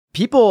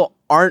people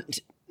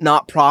aren't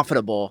not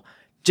profitable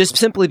just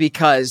simply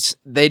because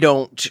they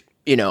don't,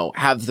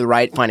 have the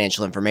right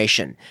financial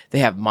information. They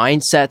have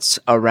mindsets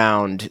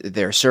around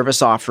their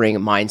service offering,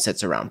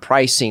 mindsets around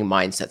pricing,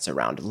 mindsets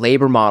around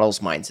labor models,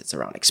 mindsets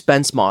around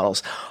expense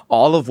models,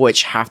 all of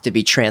which have to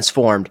be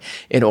transformed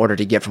in order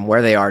to get from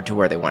where they are to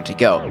where they want to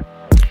go.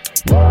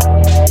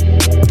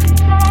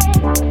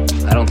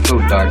 I don't throw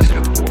darts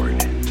at a board.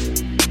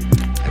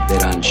 I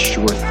bet on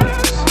sure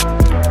things.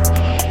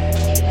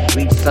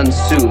 Read Sun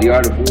Tzu, The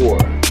Art of War.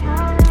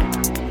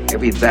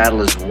 Every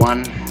battle is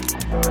won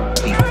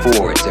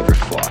before it's ever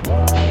fought.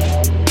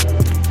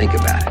 Think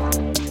about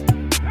it.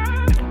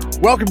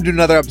 Welcome to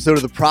another episode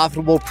of the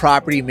Profitable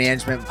Property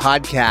Management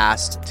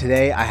Podcast.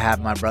 Today, I have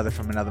my brother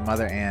from another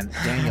mother and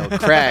Daniel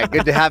Craig.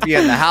 Good to have you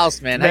in the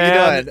house, man.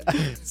 How you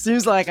doing?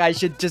 Seems like I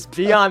should just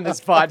be on this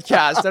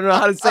podcast. I don't know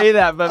how to say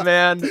that, but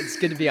man, it's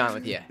good to be on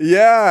with you.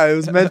 Yeah, it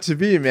was meant to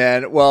be,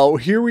 man. Well,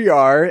 here we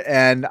are,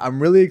 and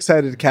I'm really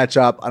excited to catch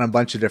up on a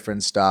bunch of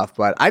different stuff,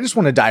 but I just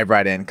want to dive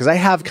right in because I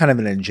have kind of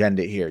an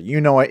agenda here.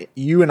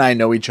 You and I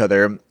know each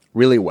other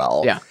really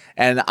well. Yeah.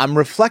 And I'm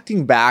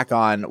reflecting back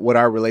on what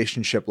our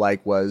relationship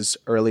was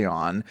early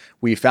on.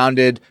 We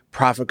founded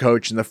Profit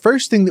Coach, and the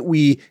first thing that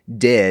we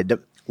did,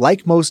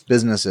 like most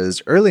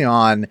businesses, early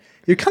on,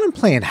 you're kind of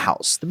playing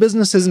house. The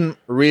business isn't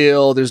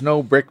real. There's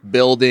no brick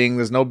building.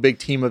 There's no big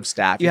team of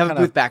staff. You have a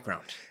booth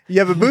background. You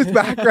have a booth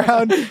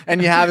background,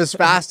 and you have as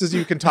fast as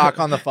you can talk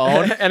on the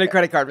phone. And a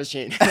credit card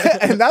machine.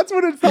 And that's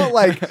what it felt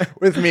like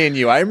with me and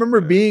you. I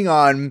remember being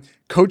on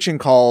coaching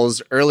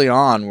calls early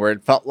on where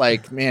it felt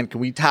like, man, can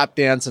we tap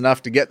dance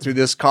enough to get through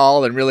this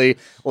call and really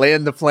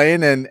land the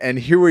plane? And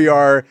here we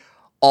are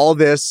all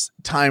this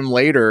time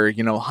later,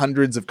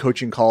 hundreds of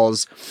coaching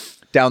calls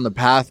down the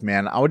path,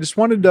 man. I just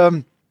wanted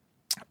to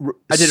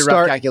I did a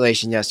rough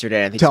calculation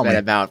yesterday. I think it's been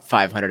about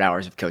 500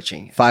 hours of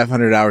coaching.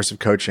 500 hours of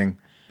coaching.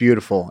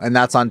 Beautiful. And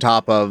that's on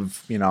top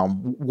of,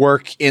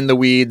 work in the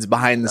weeds,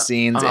 behind the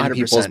scenes, in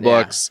people's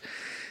books. Yeah.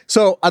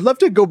 So I'd love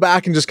to go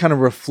back and just kind of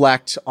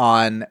reflect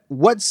on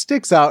what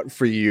sticks out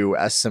for you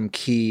as some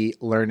key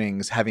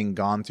learnings having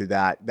gone through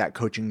that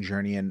coaching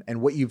journey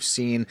and what you've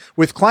seen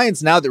with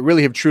clients now that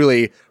really have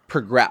truly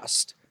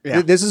progressed.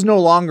 Yeah. This is no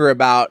longer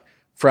about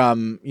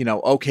from,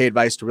 okay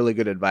advice to really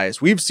good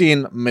advice. We've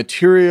seen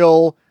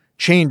material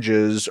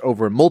changes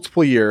over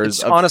multiple years.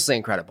 It's honestly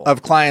incredible.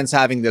 Of clients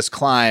having this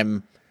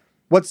climb.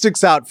 What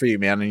sticks out for you,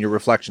 man, in your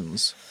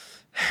reflections?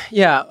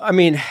 Yeah, I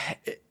mean,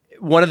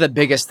 one of the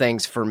biggest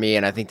things for me,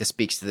 and I think this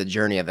speaks to the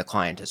journey of the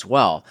client as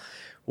well,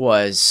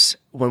 was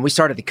when we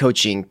started the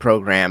coaching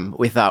program,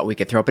 we thought we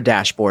could throw up a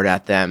dashboard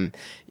at them,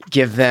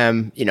 give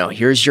them,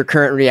 here's your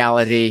current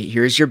reality,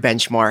 here's your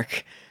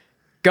benchmark,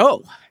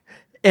 go.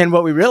 And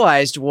what we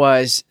realized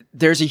was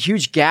there's a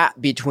huge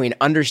gap between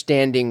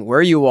understanding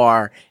where you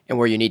are and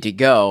where you need to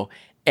go,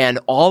 and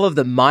all of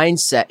the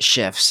mindset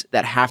shifts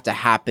that have to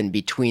happen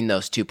between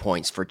those 2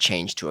 points for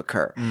change to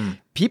occur.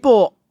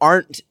 People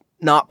aren't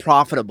not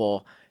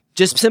profitable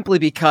just simply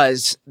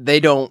because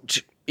they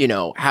don't,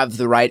 have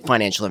the right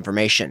financial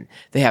information.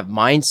 They have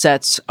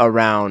mindsets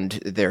around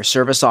their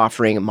service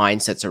offering,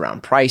 mindsets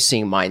around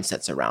pricing,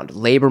 mindsets around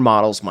labor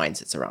models,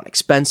 mindsets around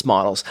expense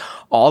models,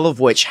 all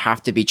of which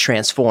have to be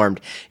transformed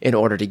in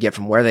order to get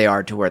from where they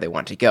are to where they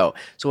want to go.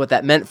 So what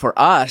that meant for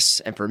us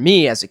and for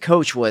me as a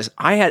coach was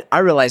I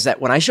realized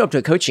that when I show up to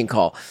a coaching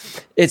call,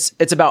 it's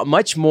about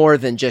much more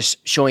than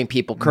just showing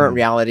people current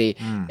reality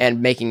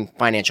and making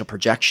financial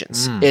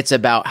projections. It's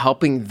about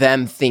helping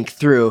them think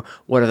through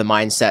what are the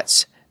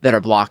mindsets that are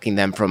blocking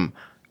them from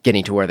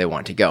getting to where they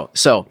want to go.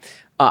 So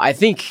I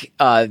think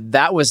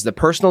that was the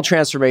personal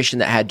transformation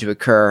that had to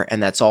occur,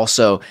 and that's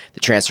also the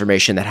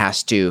transformation that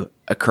has to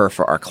occur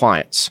for our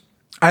clients.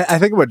 I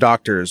think about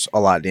doctors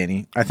a lot,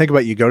 Danny. I think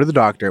about you go to the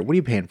doctor. What are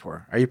you paying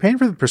for? Are you paying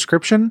for the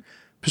prescription?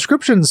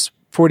 Prescription's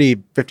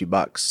 $40,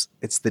 $50.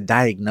 It's the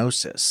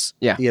diagnosis.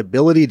 Yeah. The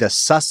ability to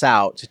suss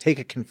out, to take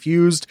a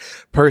confused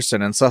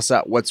person and suss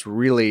out what's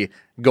really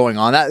going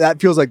on. That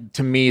feels like,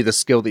 to me, the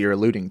skill that you're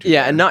alluding to.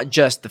 Yeah, and not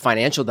just the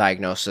financial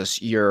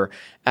diagnosis. You're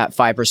at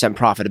 5%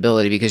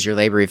 profitability because your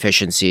labor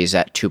efficiency is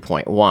at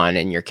 2.1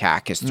 and your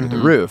CAC is through the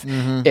roof.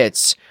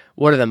 It's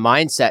what are the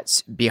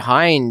mindsets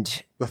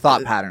behind the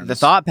thought patterns. The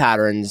thought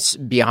patterns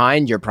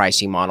behind your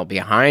pricing model,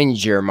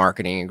 behind your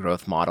marketing and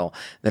growth model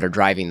that are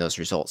driving those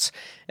results.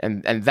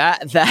 And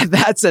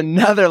that's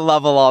another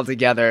level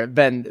altogether.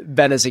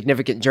 Been a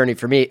significant journey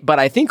for me, but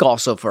I think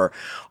also for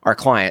our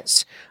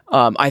clients.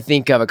 I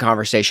think of a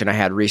conversation I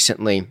had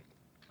recently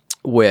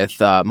with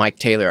Mike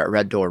Taylor at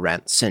Red Door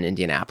Rents in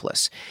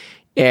Indianapolis.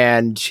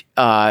 And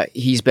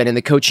he's been in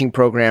the coaching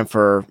program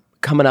for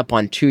coming up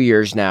on 2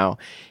 years now,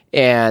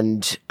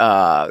 and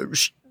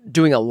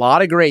doing a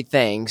lot of great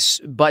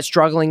things, but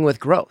struggling with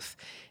growth.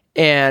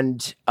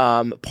 And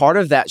part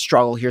of that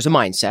struggle, here's a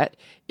mindset,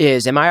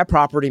 is am I a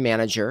property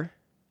manager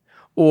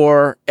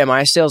or am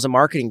I a sales and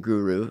marketing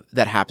guru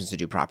that happens to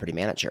do property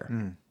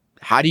manager?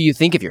 How do you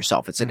think of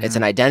yourself? It's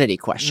an identity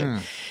question.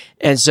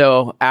 And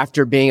so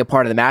after being a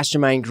part of the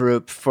mastermind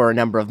group for a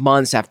number of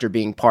months, after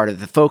being part of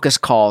the focus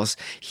calls,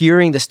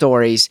 hearing the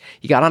stories,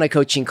 he got on a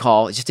coaching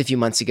call just a few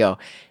months ago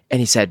and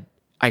he said,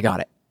 I got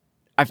it.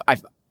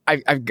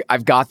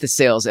 I've got the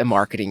sales and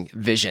marketing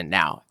vision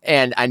now.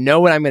 And I know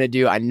what I'm going to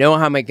do. I know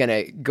how I'm going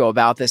to go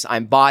about this.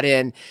 I'm bought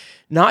in,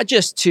 not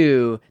just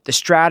to the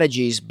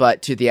strategies,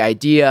 but to the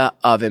idea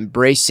of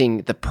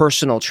embracing the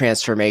personal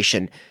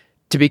transformation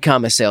to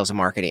become a sales and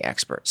marketing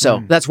expert.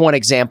 So that's one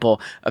example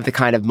of the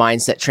kind of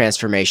mindset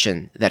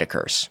transformation that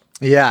occurs.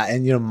 Yeah.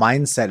 And,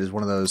 mindset is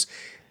one of those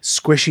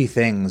squishy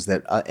things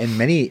that in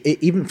many,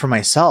 even for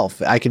myself,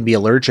 I can be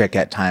allergic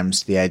at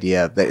times to the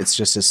idea that it's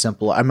just as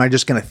simple. Am I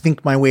just going to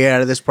think my way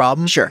out of this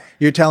problem? Sure.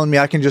 You're telling me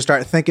I can just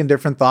start thinking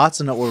different thoughts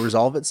and it will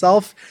resolve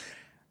itself?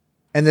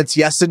 And it's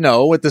yes and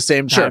no at the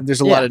same time. Sure.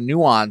 There's a lot of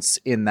nuance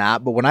in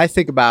that. But when I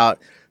think about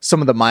some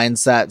of the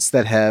mindsets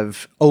that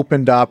have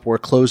opened up or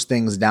closed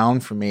things down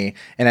for me,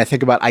 and I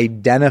think about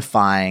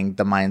identifying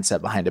the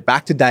mindset behind it,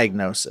 back to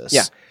diagnosis.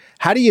 Yeah.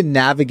 How do you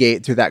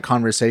navigate through that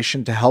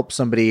conversation to help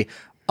somebody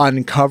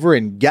uncover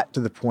and get to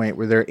the point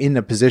where they're in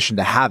a position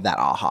to have that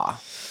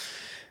aha?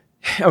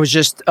 I was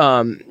just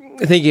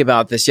thinking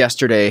about this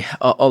yesterday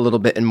a little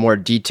bit in more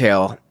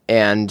detail.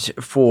 And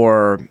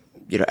for,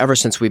 ever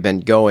since we've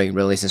been going,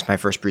 really since my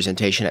first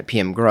presentation at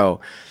PM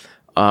Grow,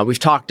 we've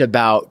talked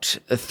about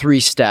 3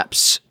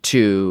 steps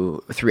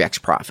to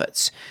 3x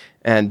profits.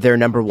 And they're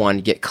number 1,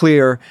 get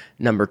clear.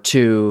 Number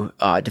 2,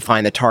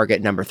 define the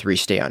target. Number 3,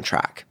 stay on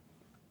track.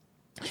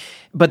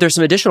 But there's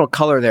some additional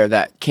color there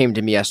that came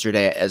to me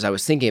yesterday as I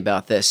was thinking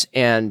about this.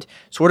 And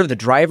sort of the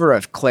driver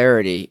of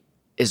clarity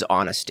is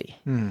honesty.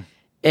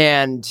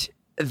 And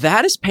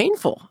that is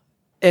painful.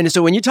 And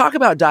so when you talk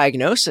about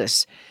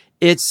diagnosis,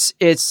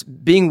 it's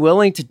being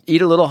willing to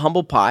eat a little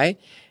humble pie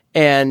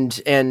and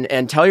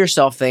tell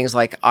yourself things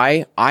like,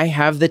 I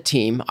have the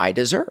team I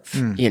deserve.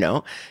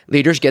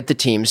 Leaders get the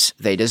teams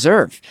they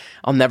deserve.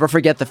 I'll never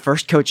forget the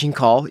first coaching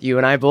call. You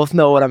and I both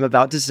know what I'm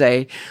about to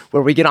say,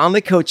 where we get on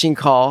the coaching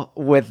call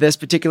with this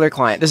particular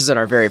client. This isn't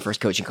our very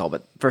first coaching call,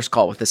 but first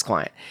call with this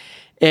client.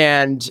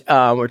 And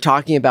we're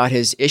talking about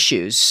his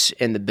issues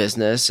in the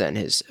business and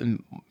his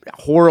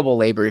horrible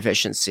labor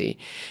efficiency.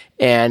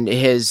 And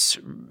his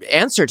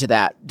answer to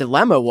that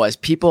dilemma was,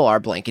 people are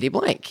blankety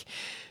blank.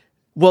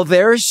 Well,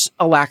 there's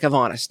a lack of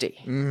honesty.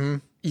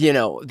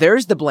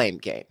 There's the blame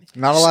game.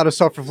 Not a lot of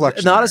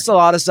self-reflection. Not a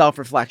lot of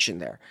self-reflection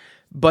there.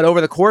 But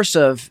over the course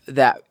of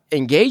that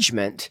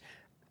engagement,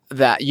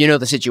 that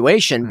the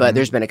situation, but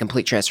there's been a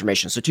complete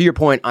transformation. So to your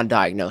point on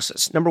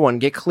diagnosis, number 1,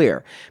 get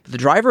clear. But the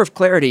driver of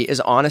clarity is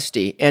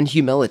honesty and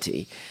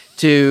humility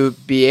to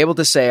be able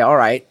to say, all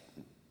right,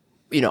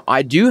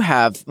 I do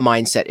have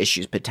mindset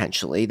issues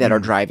potentially that are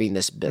driving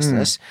this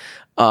business.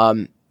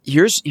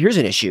 Here's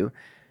an issue.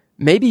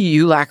 Maybe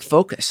you lack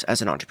focus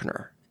as an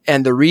entrepreneur.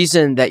 And the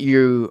reason that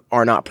you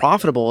are not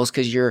profitable is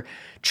because you're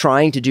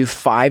trying to do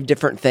 5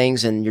 different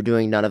things and you're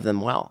doing none of them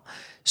well.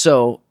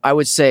 So I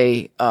would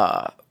say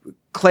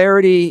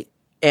clarity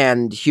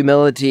and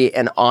humility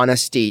and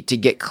honesty to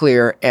get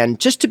clear and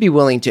just to be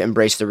willing to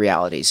embrace the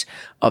realities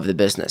of the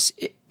business.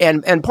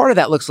 And part of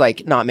that looks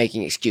like not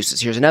making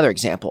excuses. Here's another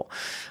example.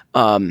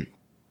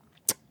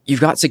 You've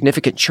got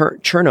significant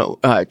churn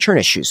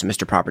issues,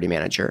 Mr. Property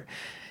Manager.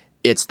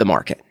 It's the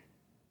market.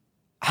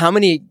 How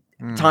many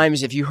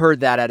times have you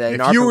heard that at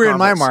an If you were in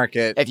my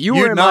market, if you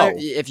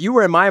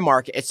were in my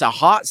market, it's a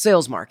hot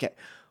sales market.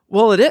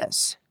 Well, it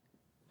is.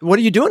 What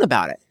are you doing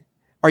about it?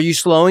 Are you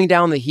slowing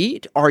down the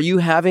heat? Are you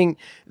having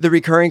the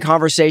recurring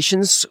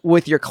conversations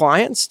with your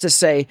clients to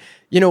say,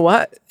 you know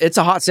what? It's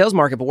a hot sales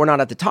market, but we're not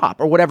at the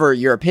top, or whatever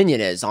your opinion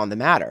is on the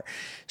matter.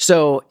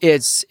 So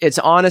it's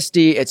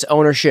honesty, it's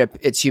ownership,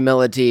 it's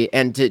humility,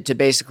 and to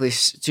basically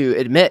to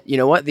admit, you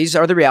know what? These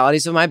are the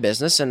realities of my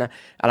business, and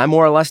I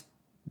more or less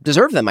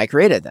deserve them. I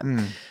created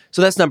them.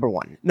 So that's number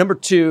 1. Number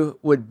 2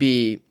 would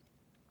be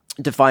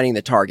defining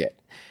the target.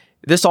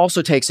 This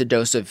also takes a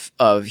dose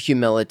of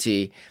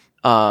humility.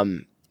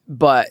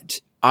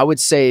 But I would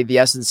say the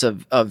essence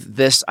of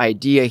this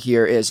idea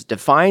here is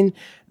define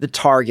the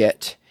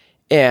target,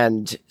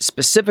 and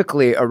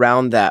specifically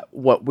around that,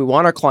 what we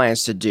want our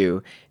clients to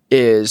do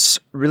is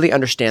really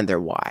understand their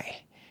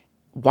why.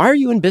 Why are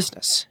you in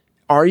business?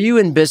 Are you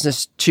in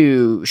business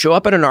to show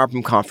up at an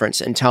ARPM conference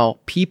and tell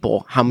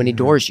people how many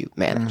doors you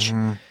manage?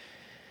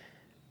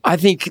 I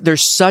think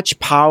there's such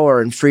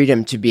power and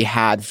freedom to be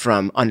had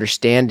from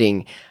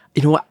understanding,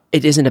 what?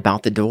 It isn't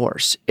about the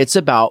doors. It's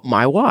about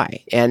my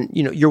why. And,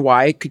 your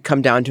why could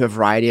come down to a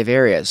variety of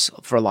areas.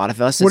 For a lot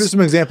of us, what are some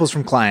examples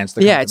from clients?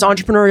 It's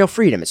entrepreneurial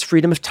freedom. It's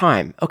freedom of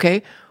time.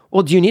 Okay.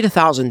 Well, do you need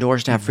 1,000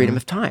 doors to have freedom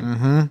of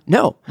time?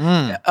 No.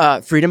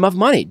 Freedom of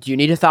money. Do you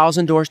need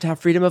 1,000 doors to have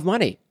freedom of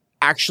money?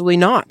 Actually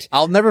not.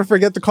 I'll never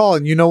forget the call,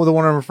 and the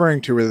one I'm referring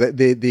to, where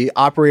the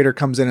operator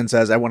comes in and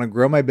says, I want to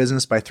grow my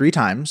business by 3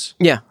 times.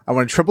 Yeah. I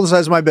want to triple the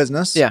size of my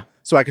business. Yeah.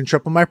 So I can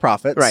triple my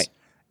profits. Right.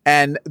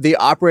 And the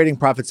operating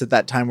profits at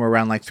that time were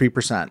around like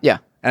 3%. Yeah.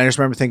 And I just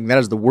remember thinking, that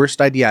is the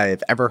worst idea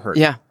I've ever heard.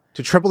 Yeah.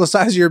 To triple the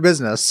size of your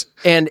business.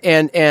 And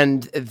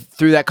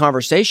through that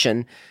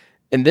conversation,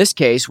 in this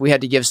case, we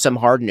had to give some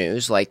hard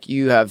news, like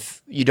you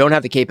don't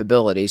have the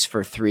capabilities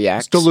for 3x.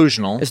 It's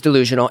delusional. It's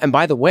delusional. And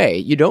by the way,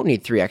 you don't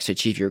need 3x to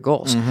achieve your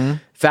goals.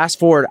 Fast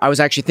forward, I was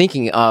actually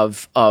thinking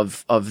of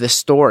this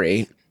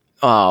story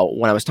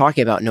when I was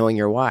talking about knowing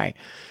your why.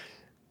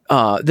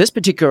 This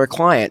particular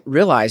client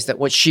realized that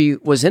what she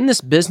was in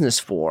this business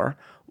for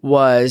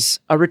was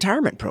a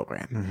retirement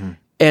program.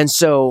 And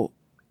so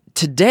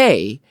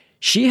today,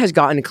 she has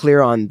gotten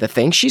clear on the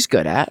things she's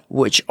good at,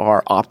 which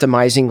are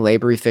optimizing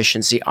labor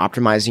efficiency,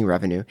 optimizing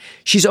revenue.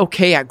 She's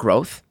okay at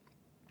growth.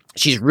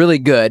 She's really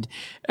good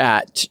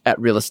at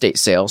real estate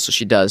sales, so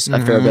she does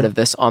a fair bit of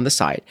this on the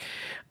side.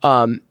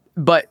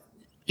 But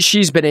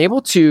she's been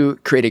able to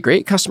create a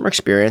great customer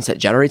experience that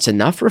generates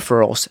enough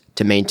referrals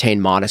to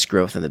maintain modest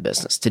growth in the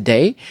business.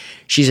 Today,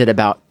 she's at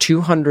about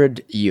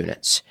 200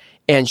 units,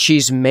 and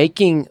she's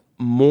making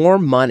more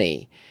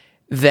money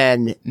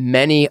than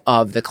many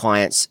of the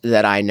clients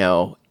that I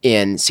know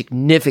in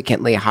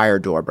significantly higher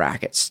door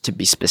brackets. To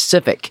be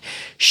specific,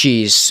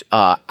 she's,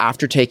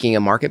 after taking a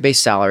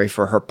market-based salary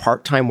for her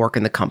part-time work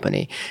in the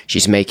company,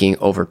 she's making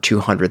over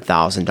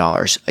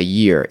 $200,000 a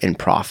year in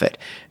profit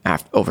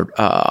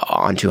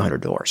on 200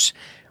 doors.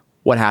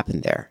 What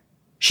happened there?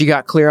 She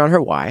got clear on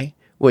her why,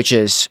 which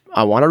is,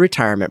 I want a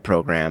retirement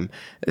program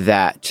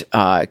that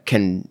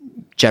can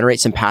generate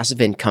some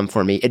passive income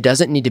for me. It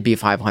doesn't need to be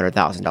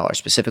 $500,000.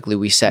 Specifically,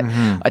 we set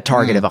a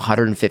target of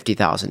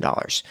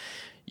 $150,000.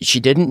 She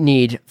didn't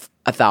need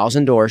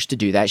 1,000 doors to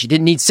do that. She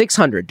didn't need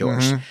 600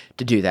 doors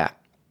to do that.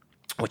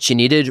 What she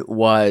needed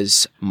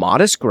was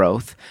modest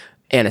growth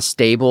and a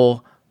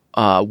stable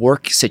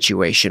work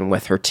situation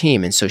with her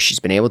team. And so she's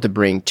been able to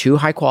bring 2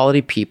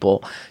 high-quality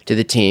people to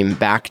the team,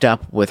 backed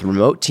up with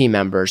remote team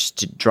members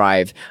to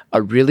drive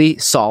a really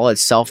solid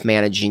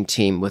self-managing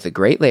team with a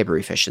great labor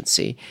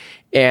efficiency.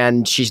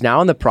 And she's now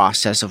in the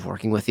process of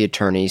working with the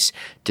attorneys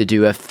to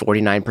do a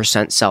 49%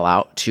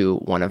 sellout to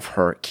one of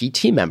her key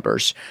team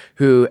members,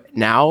 who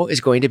now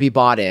is going to be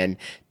bought in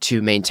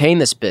to maintain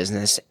this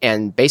business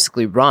and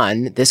basically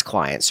run this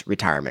client's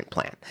retirement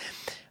plan.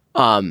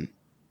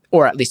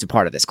 Or at least a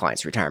part of this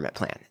client's retirement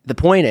plan. The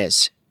point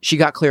is, she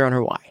got clear on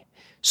her why.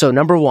 So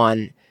number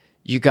one,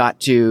 you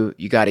got to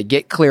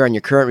get clear on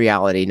your current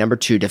reality. Number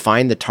two,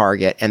 define the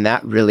target. And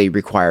that really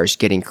requires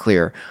getting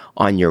clear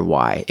on your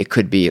why. It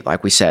could be,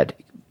 like we said,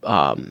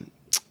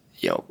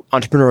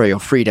 entrepreneurial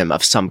freedom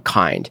of some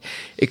kind.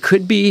 It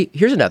could be,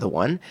 here's another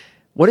one.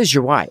 What is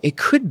your why? It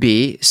could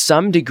be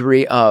some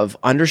degree of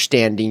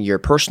understanding your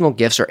personal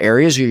gifts or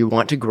areas where you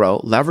want to grow,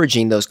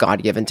 leveraging those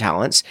God-given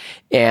talents,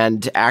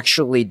 and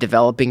actually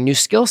developing new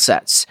skill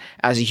sets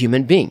as a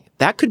human being.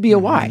 That could be a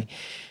why.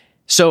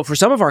 So for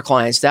some of our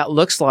clients, that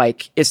looks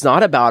like it's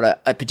not about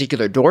a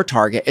particular door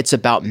target. It's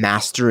about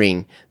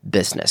mastering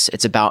business.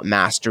 It's about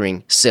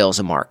mastering sales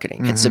and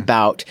marketing. It's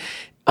about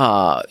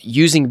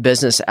using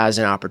business as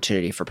an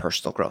opportunity for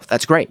personal growth.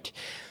 That's great.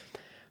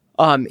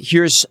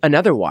 Here's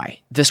another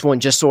why. This one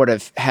just sort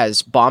of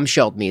has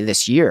bombshelled me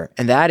this year.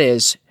 And that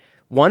is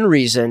one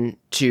reason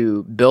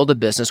to build a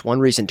business, one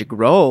reason to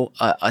grow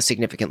a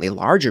significantly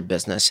larger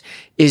business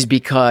is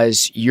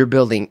because you're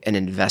building an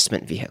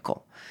investment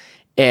vehicle.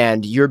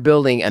 And you're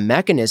building a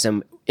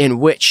mechanism in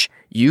which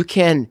you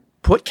can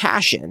put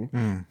cash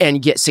in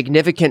and get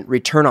significant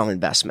return on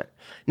investment.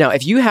 Now,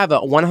 if you have a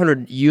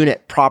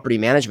 100-unit property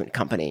management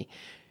company,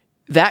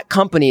 that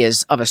company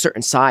is of a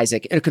certain size.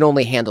 It can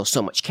only handle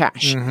so much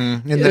cash.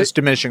 And there's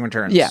diminishing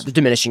returns. Yeah, the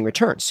diminishing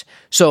returns.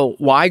 So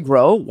why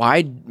grow?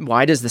 Why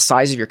does the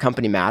size of your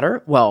company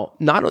matter? Well,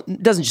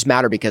 it doesn't just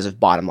matter because of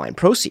bottom line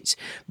proceeds,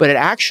 but it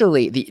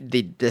actually,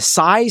 the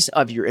size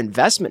of your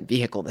investment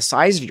vehicle, the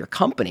size of your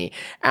company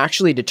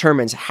actually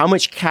determines how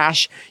much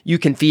cash you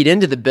can feed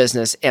into the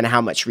business and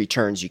how much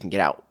returns you can get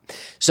out.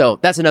 So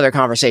that's another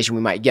conversation.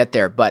 We might get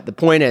there. But the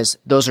point is,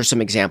 those are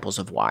some examples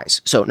of whys.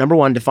 So number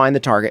one, define the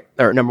target.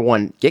 Or number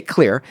one, get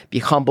clear, be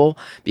humble,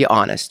 be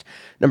honest.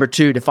 Number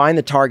two, define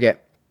the target,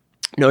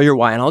 know your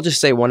why. And I'll just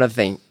say one other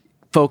thing.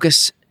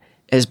 Focus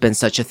has been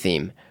such a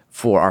theme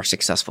for our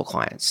successful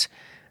clients.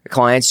 The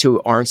clients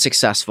who aren't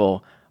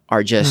successful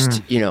are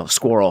just,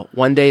 squirrel.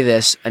 One day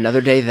this, another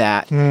day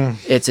that.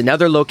 It's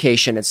another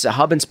location. It's a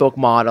hub and spoke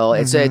model.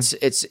 It's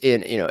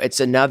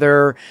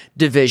another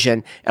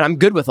division. And I'm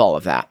good with all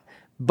of that.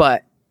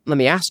 But let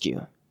me ask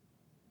you,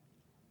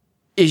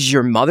 is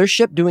your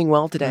mothership doing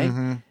well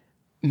today?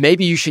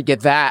 Maybe you should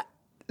get that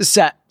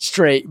set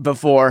straight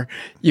before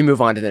you move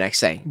on to the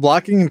next thing.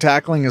 Blocking and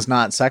tackling is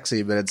not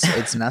sexy, but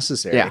it's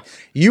necessary. Yeah.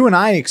 You and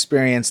I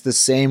experience the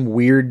same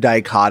weird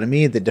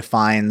dichotomy that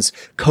defines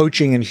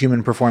coaching and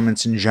human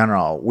performance in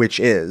general, which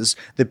is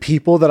the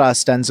people that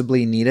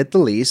ostensibly need it the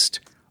least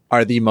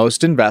are the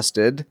most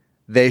invested.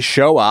 They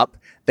show up,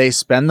 they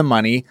spend the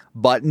money,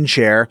 butt in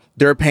chair,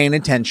 they're paying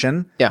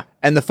attention. Yeah.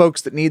 And the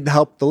folks that need the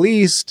help the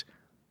least,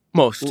 a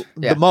little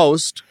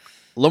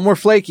more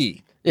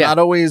flaky. Yeah. Not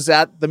always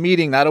at the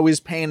meeting, not always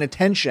paying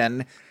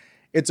attention.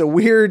 It's a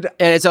weird,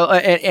 and it's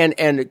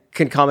and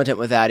concomitant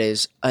with that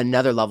is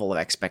another level of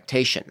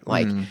expectation.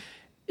 Like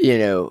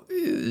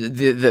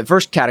the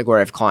first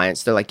category of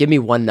clients, they're like, give me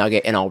one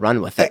nugget and I'll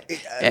run with it.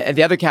 And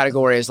the other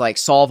category is like,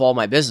 solve all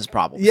my business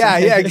problems. Yeah,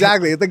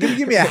 exactly. Like,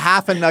 give me a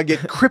half a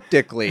nugget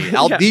cryptically.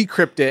 I'll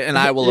decrypt it and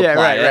I will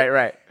apply it.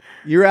 Right.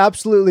 You're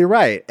absolutely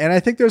right. And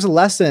I think there's a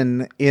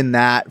lesson in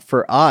that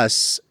for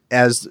us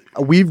as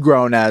we've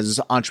grown as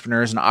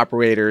entrepreneurs and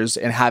operators,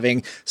 and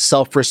having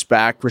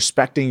self-respect,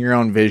 respecting your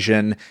own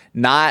vision,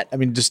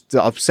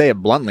 I'll say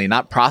it bluntly,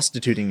 not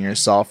prostituting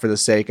yourself for the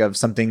sake of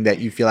something that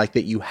you feel like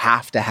that you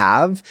have to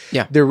have.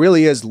 Yeah. There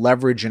really is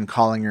leverage in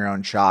calling your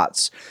own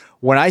shots.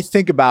 When I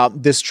think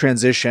about this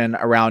transition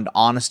around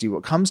honesty,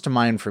 what comes to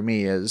mind for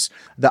me is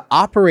the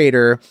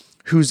operator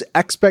whose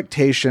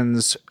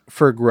expectations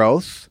for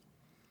growth,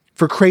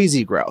 for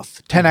crazy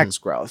growth,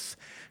 10x growth,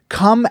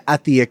 come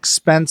at the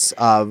expense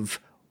of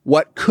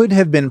what could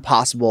have been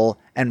possible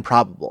and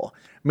probable.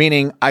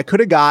 Meaning I could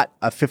have got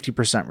a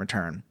 50%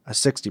 return, a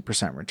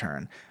 60%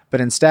 return,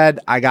 but instead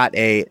I got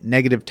a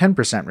negative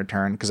 10%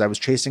 return because I was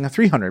chasing a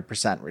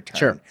 300% return.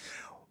 Sure.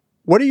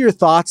 What are your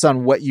thoughts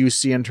on what you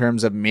see in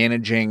terms of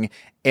managing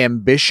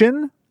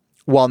ambition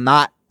while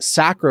not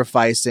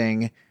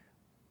sacrificing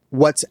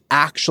what's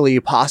actually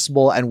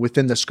possible and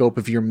within the scope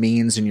of your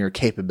means and your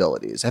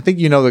capabilities? I think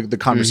you know the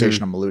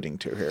conversation I'm alluding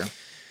to here.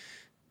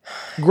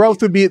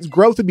 Growth would be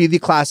the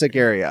classic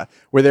area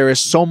where there is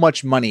so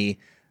much money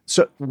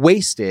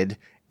wasted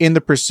in the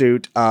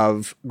pursuit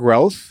of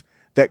growth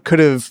that could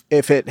have,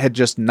 if it had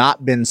just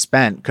not been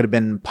spent, could have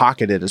been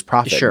pocketed as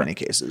profit in many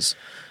cases.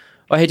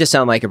 Well, I hate to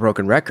sound like a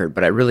broken record,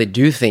 but I really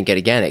do think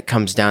it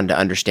comes down to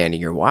understanding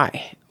your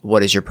why.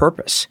 What is your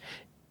purpose?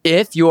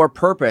 If your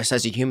purpose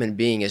as a human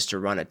being is to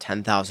run a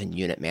 10,000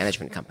 unit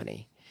management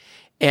company,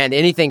 and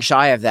anything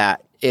shy of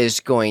that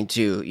is going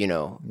to,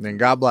 then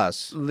God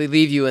bless,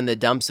 leave you in the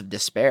dumps of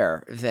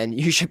despair, then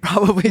you should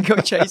probably go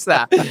chase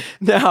that.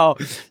 Now,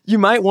 you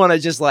might want to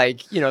just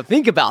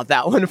think about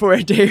that one for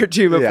a day or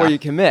two before you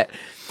commit.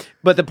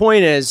 But the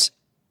point is,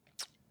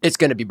 it's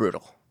going to be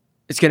brutal.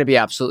 It's going to be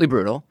absolutely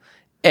brutal.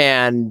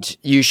 And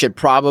you should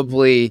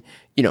probably,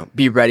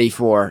 be ready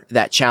for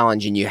that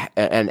challenge,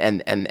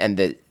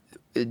 and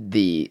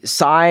the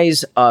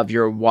size of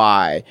your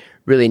why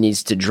really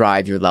needs to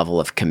drive your level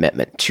of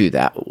commitment to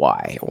that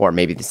why, or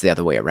maybe it's the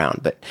other way around.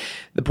 But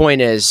the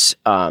point is,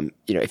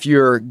 if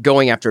you're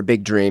going after a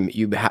big dream,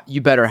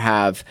 you better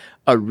have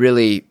a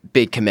really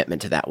big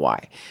commitment to that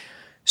why.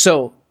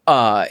 So,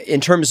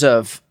 in terms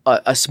of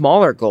a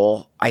smaller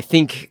goal, I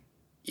think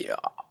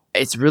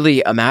it's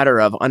really a matter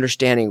of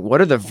understanding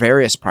what are the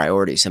various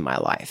priorities in my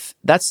life.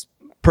 That's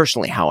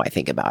personally how I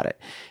think about it.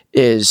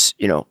 Is,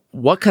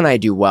 what can I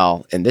do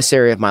well in this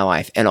area of my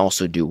life and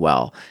also do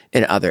well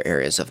in other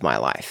areas of my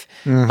life?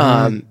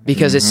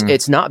 Because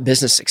it's not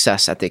business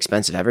success at the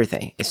expense of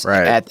everything. It's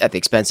at the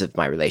expense of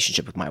my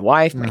relationship with my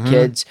wife, my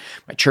kids,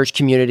 my church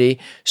community.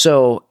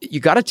 So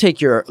you got to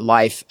take your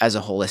life as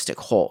a holistic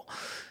whole.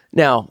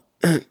 Now,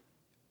 is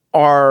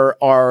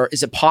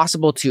it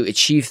possible to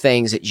achieve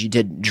things that you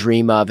didn't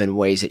dream of in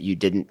ways that you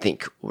didn't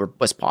think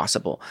was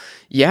possible?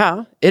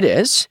 Yeah, it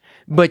is.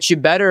 But you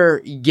better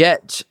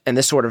get, and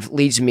this sort of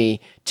leads me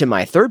to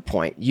my third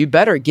point, you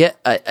better get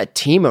a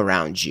team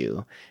around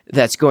you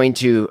that's going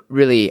to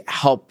really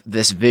help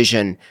this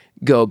vision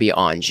go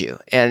beyond you.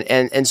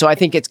 And so I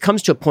think it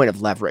comes to a point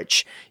of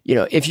leverage.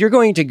 If you're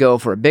going to go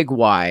for a big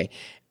why,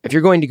 if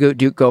you're going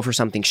to go for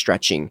something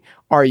stretching,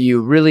 are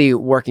you really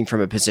working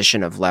from a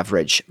position of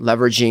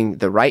leveraging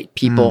the right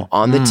people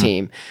on the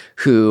team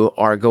who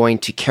are going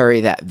to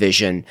carry that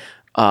vision,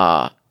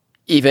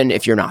 even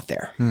if you're not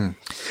there?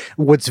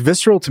 What's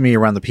visceral to me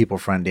around the people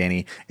front,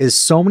 Danny, is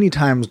so many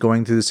times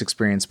going through this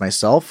experience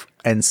myself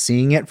and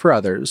seeing it for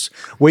others,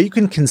 where you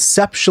can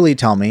conceptually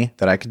tell me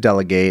that I could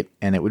delegate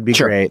and it would be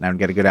great and I would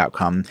get a good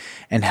outcome,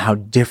 and how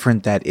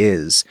different that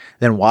is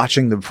than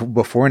watching the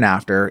before and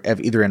after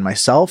of either in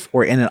myself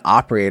or in an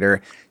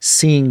operator,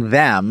 seeing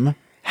them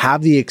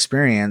have the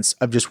experience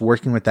of just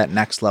working with that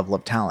next level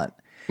of talent.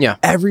 Yeah.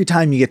 Every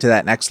time you get to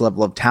that next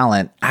level of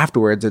talent,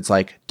 afterwards, it's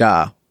like,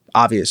 duh.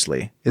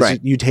 Obviously,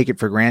 you take it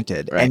for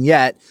granted. And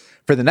yet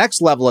for the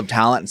next level of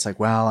talent, it's like,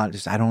 well, I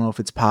don't know if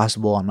it's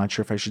possible. I'm not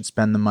sure if I should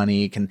spend the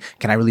money. Can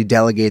I really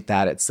delegate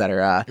that, et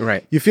cetera?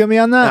 Right. You feel me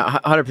on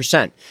that?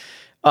 100%.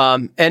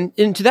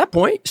 And to that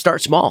point,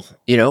 start small.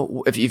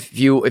 If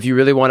you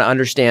really want to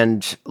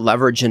understand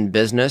leverage in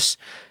business,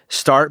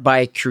 start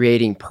by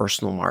creating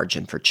personal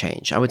margin for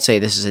change. I would say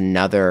this is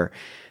another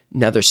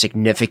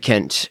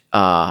significant,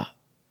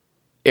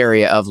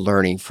 area of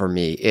learning for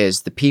me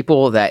is the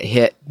people that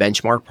hit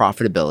benchmark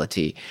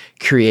profitability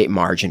create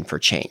margin for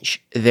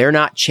change. They're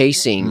not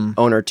chasing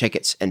owner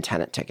tickets and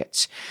tenant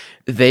tickets.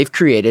 They've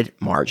created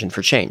margin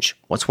for change.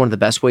 What's one of the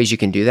best ways you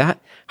can do that?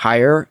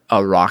 Hire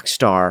a rock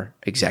star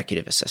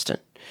executive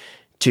assistant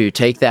to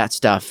take that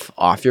stuff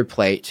off your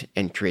plate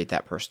and create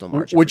that personal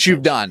margin. Which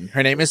you've done.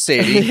 Her name is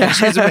Sadie.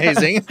 She's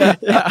amazing.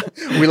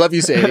 We love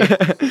you,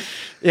 Sadie.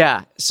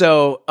 Yeah.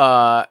 So,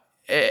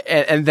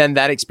 and then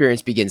that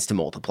experience begins to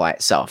multiply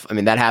itself. I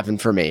mean, that happened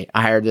for me.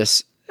 I hired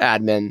this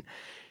admin,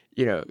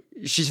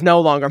 she's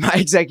no longer my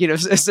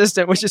executive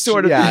assistant, which is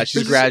sort of,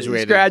 she's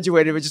graduated. She's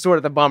graduated, which is sort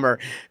of the bummer.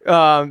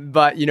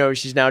 But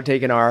she's now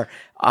taken our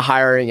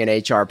hiring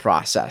and HR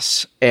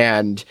process.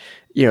 And,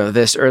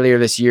 earlier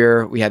this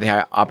year, we had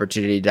the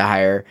opportunity to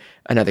hire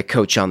another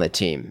coach on the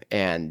team.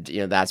 And,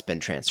 that's been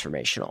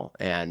transformational.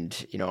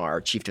 And,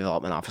 our chief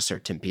development officer,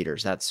 Tim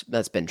Peters, that's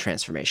been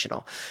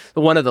transformational.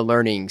 But one of the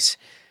learnings,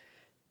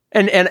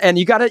 and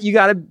you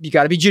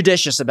gotta be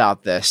judicious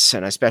about this.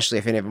 And especially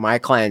if any of my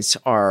clients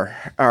are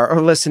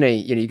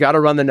listening, you gotta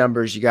run the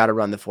numbers, you gotta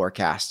run the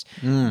forecast.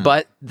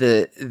 But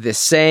the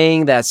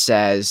saying that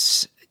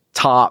says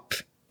top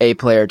A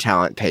player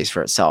talent pays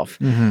for itself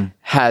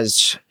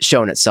has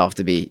shown itself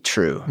to be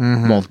true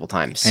multiple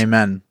times.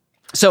 Amen.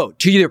 So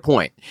to your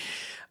point,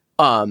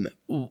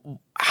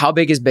 how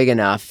big is big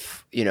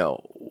enough?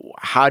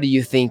 How do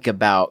you think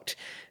about,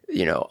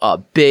 a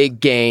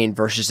big gain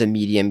versus a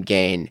medium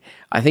gain?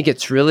 I think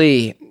it's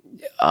really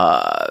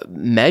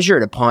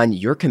measured upon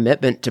your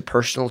commitment to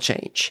personal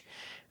change.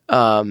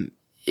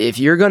 If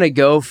you're going to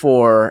go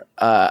for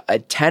a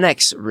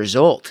 10x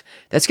result,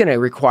 that's going to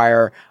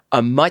require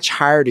a much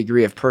higher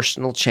degree of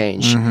personal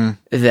change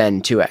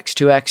than 2x.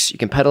 2x, you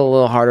can pedal a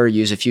little harder,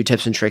 use a few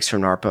tips and tricks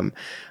from NARPM.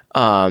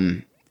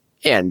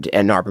 And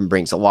NARPM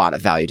brings a lot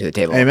of value to the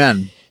table.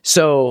 Amen.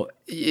 So,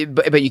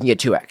 but you can get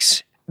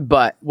 2x.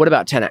 But what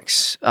about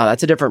 10x?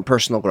 That's a different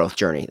personal growth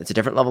journey. That's a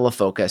different level of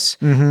focus.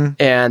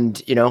 And,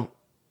 to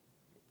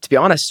be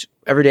honest,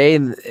 every day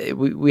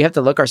we have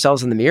to look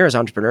ourselves in the mirror as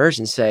entrepreneurs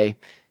and say,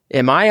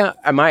 am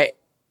I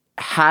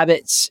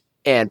habits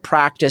and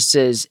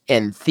practices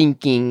and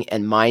thinking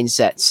and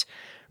mindsets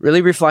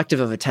really reflective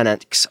of a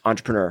 10x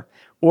entrepreneur?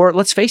 Or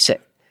let's face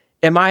it,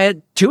 am I a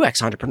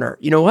 2x entrepreneur?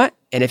 You know what?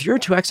 And if you're a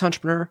 2x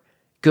entrepreneur,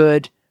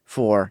 good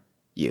for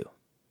you.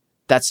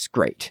 That's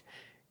great.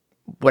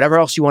 Whatever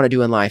else you want to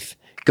do in life,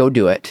 go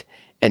do it.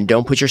 And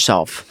don't put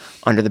yourself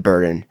under the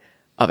burden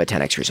of a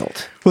 10x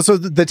result. Well, so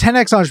the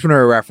 10x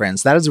entrepreneur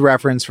reference, that is a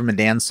reference from a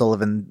Dan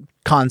Sullivan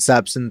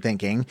Concepts and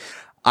Thinking.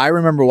 I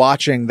remember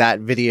watching that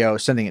video,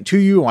 sending it to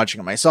you,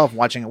 watching it myself,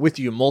 watching it with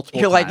you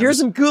multiple You're times. like, here's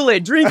some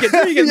Kool-Aid, drink it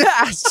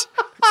fast.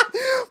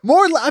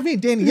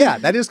 Danny,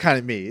 that is kind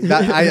of me.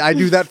 I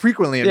do that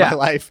frequently in my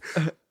life.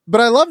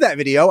 But I love that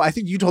video. I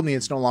think you told me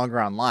it's no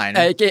longer online.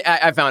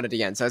 I found it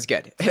again, so it's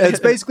good. It's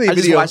basically a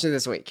video I just watched it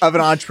this week of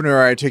an entrepreneur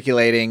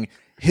articulating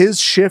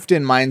his shift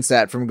in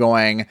mindset from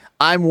going,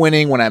 I'm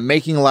winning when I'm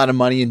making a lot of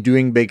money and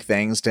doing big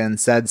things, to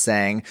instead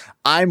saying,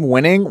 I'm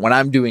winning when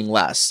I'm doing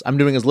less. I'm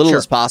doing as little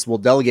as possible,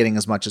 delegating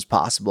as much as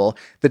possible.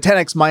 The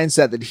 10x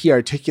mindset that he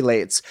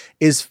articulates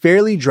is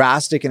fairly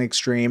drastic and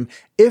extreme,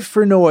 if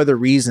for no other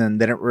reason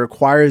than it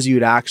requires you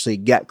to actually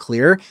get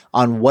clear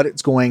on what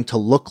it's going to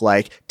look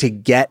like to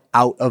get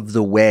out of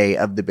the way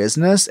of the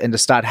business and to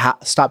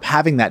stop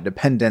having that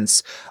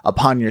dependence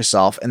upon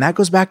yourself. And that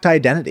goes back to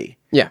identity.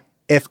 Yeah.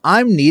 If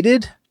I'm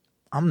needed,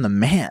 I'm the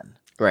man.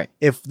 Right.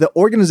 If the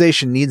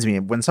organization needs me,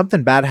 when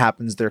something bad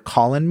happens, they're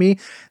calling me.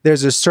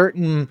 There's a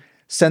certain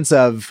sense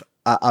of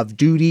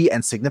duty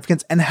and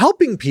significance and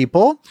helping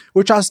people,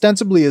 which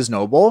ostensibly is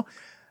noble.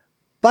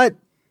 But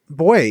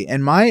boy,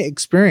 in my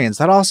experience,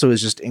 that also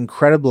is just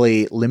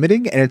incredibly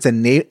limiting. And it's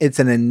an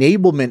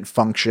enablement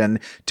function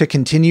to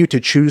continue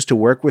to choose to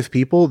work with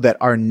people that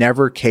are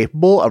never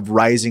capable of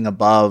rising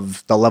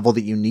above the level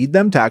that you need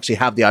them to actually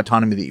have the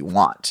autonomy that you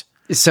want.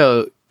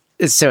 So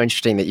it's so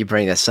interesting that you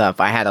bring this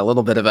up. I had a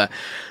little bit of a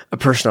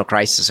personal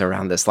crisis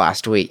around this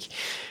last week.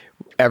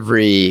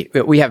 We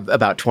have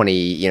about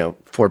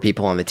 24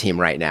 people on the team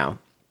right now.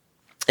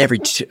 Every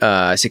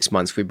 6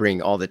 months, we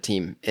bring all the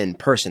team in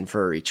person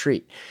for a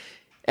retreat.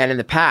 And in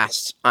the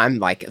past, I'm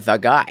like the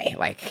guy.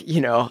 Like,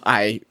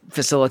 I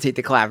facilitate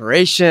the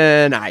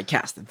collaboration, I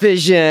cast the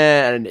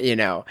vision,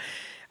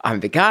 I'm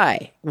the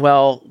guy.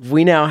 Well,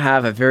 we now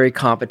have a very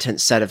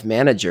competent set of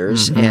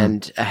managers.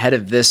 And ahead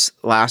of this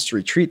last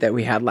retreat that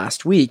we had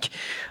last week,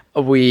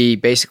 we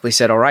basically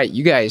said, all right,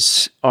 you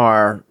guys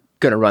are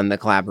going to run the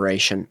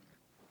collaboration.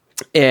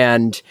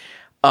 And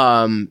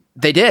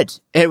they did.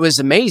 It was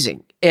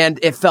amazing. And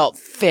it felt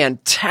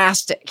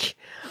fantastic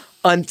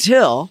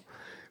until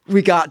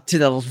we got to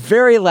the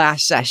very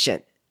last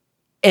session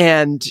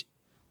and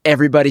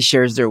everybody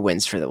shares their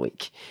wins for the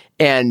week.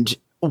 And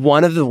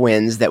one of the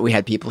wins that we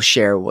had people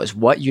share was,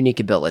 what unique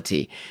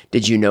ability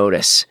did you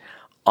notice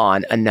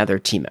on another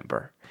team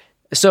member?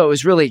 So it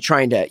was really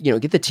trying to,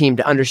 get the team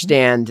to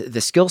understand the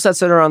skill sets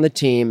that are on the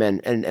team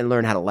and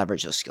learn how to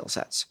leverage those skill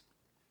sets.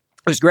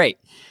 It was great,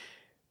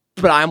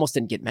 but I almost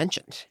didn't get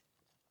mentioned.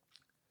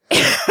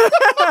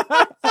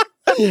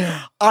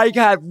 I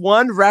got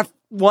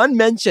one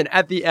mention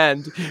at the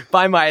end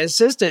by my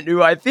assistant,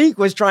 who I think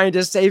was trying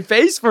to save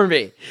face for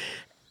me,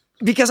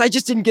 because I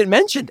just didn't get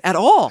mentioned at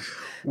all.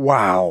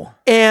 Wow.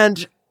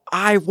 And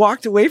I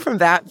walked away from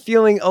that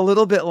feeling a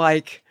little bit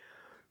like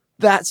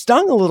that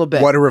stung a little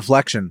bit. What a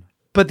reflection.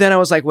 But then I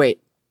was like,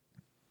 wait,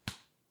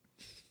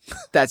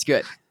 that's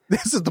good.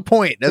 This is the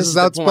point. This is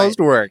how it's supposed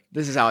to work.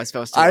 This is how it's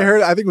supposed to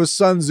work. I think it was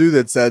Sun Tzu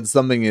that said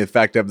something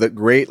effective, that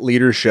great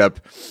leadership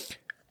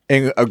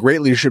in a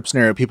great leadership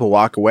scenario, people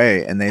walk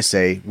away and they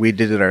say, we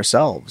did it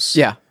ourselves.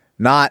 Yeah.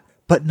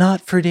 But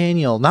not for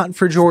Daniel, not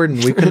for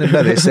Jordan. We couldn't have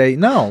done it. They say,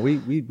 no,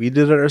 we did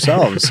it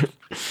ourselves.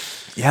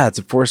 Yeah, it's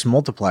a force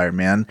multiplier,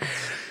 man.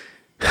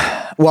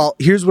 Well,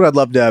 here's what I'd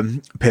love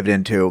to pivot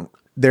into.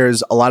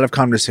 There's a lot of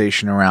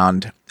conversation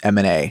around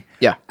M&A,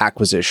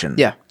 acquisition,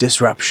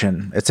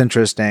 disruption. It's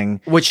interesting.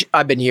 Which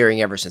I've been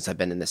hearing ever since I've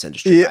been in this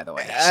industry, by the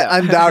way. So.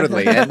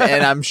 Undoubtedly. and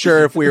I'm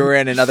sure if we were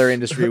in another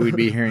industry, we'd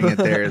be hearing it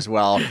there as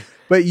well.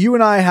 But you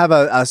and I have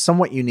a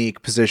somewhat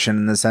unique position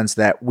in the sense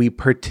that we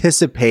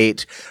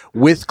participate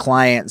with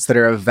clients that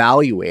are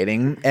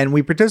evaluating, and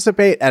we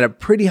participate at a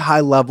pretty high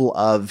level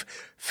of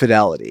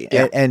fidelity.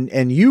 Yeah.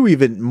 And you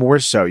even more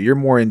so, you're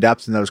more in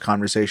depth in those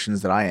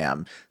conversations than I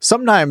am.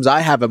 Sometimes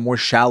I have a more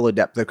shallow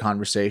depth of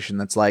conversation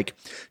that's like,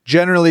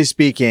 generally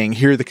speaking,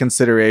 here are the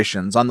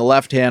considerations. On the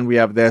left hand, we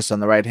have this. On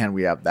the right hand,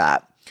 we have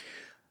that.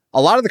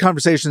 A lot of the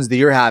conversations that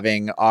you're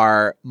having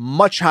are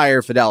much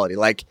higher fidelity.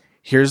 Like,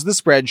 here's the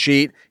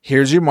spreadsheet,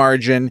 here's your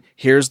margin,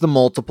 here's the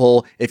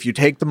multiple. If you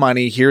take the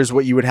money, here's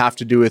what you would have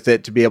to do with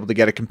it to be able to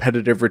get a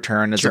competitive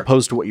return as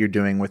opposed to what you're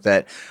doing with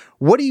it.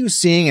 What are you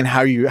seeing and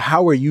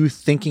how are you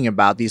thinking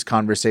about these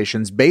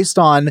conversations based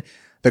on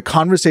the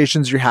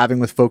conversations you're having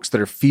with folks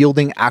that are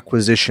fielding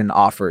acquisition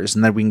offers?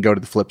 And then we can go to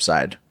the flip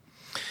side.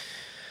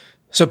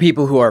 So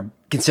people who are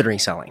considering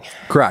selling.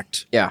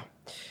 Correct. Yeah.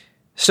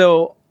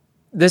 So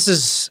this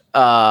is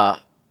an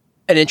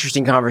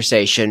interesting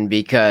conversation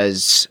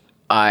because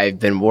I've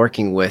been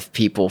working with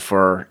people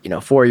for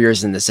 4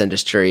 years in this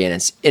industry, and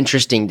it's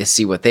interesting to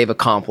see what they've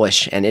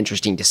accomplished and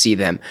interesting to see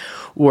them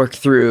work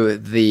through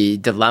the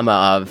dilemma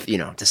of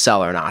to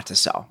sell or not to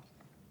sell.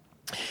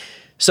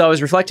 So I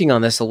was reflecting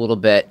on this a little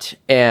bit,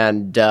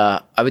 and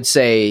I would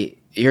say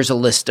here's a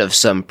list of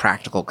some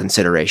practical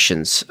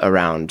considerations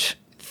around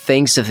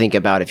things to think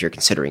about if you're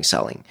considering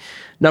selling.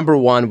 Number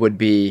one would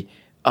be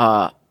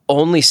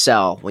only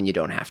sell when you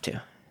don't have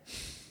to.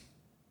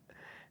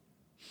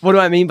 What do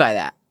I mean by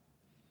that?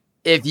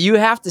 If you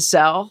have to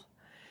sell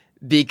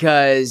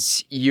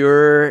because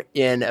you're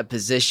in a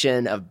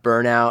position of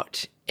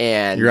burnout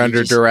and you're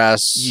under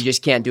duress, you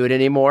just can't do it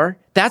anymore,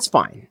 that's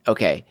fine.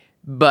 Okay.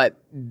 But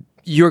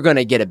you're going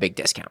to get a big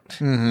discount.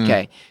 Mm-hmm.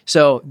 Okay.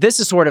 So this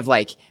is sort of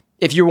like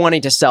if you're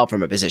wanting to sell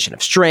from a position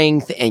of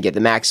strength and get the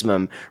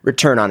maximum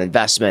return on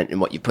investment in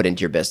what you put into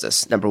your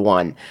business. Number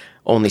one,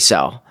 only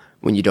sell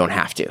when you don't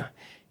have to.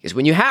 Because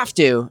when you have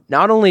to,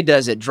 not only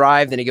does it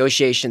drive the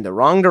negotiation the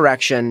wrong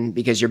direction,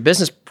 because your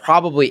business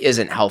probably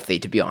isn't healthy,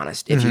 to be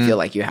honest, if you feel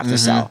like you have to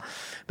sell.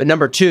 But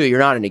number two, you're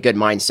not in a good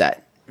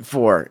mindset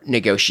for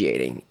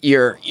negotiating.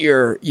 You're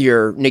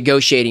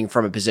negotiating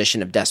from a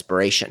position of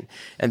desperation.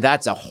 And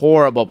that's a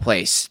horrible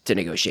place to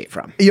negotiate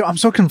from. I'm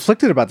so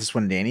conflicted about this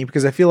one, Danny,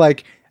 because I feel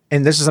like,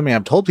 and this is something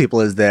I've told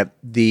people, is that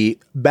the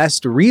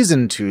best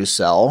reason to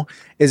sell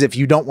is if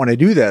you don't want to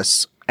do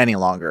this any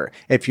longer.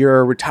 If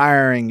you're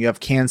retiring, you have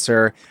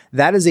cancer,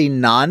 that is a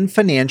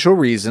non-financial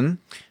reason.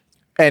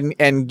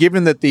 And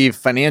given that the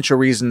financial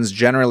reasons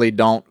generally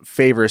don't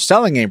favor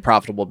selling a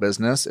profitable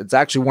business, it's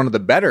actually one of the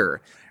better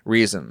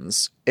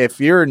reasons. If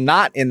you're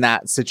not in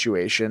that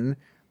situation,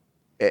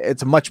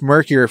 it's a much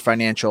murkier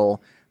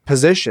financial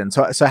position.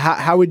 So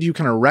how would you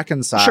kind of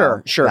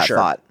reconcile that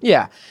thought?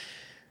 Yeah.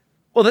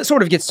 Well, that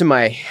sort of gets to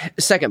my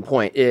second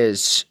point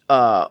is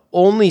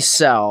only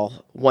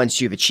sell once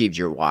you've achieved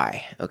your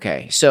why.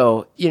 Okay.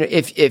 So,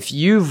 if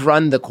you've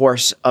run the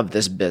course of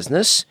this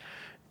business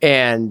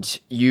and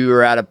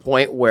you're at a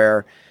point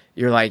where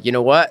you're like, you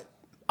know what?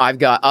 I've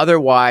got other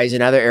whys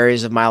in other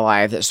areas of my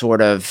life that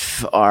sort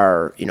of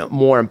are,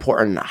 more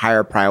important,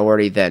 higher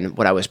priority than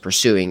what I was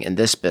pursuing in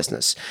this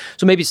business.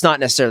 So maybe it's not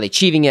necessarily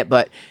achieving it,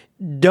 but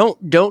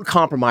don't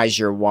compromise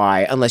your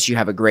why unless you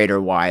have a greater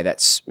why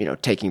that's,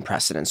 taking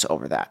precedence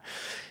over that.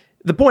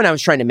 The point I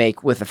was trying to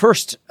make with the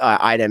first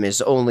item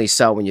is only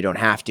sell when you don't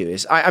have to.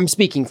 Is I'm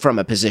speaking from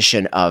a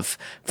position of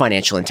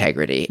financial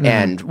integrity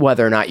and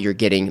whether or not you're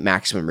getting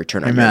maximum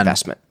return on your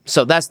investment.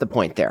 So that's the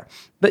point there.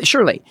 But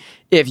surely,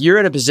 if you're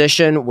in a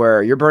position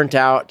where you're burnt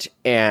out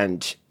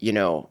and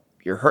you're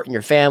hurting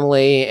your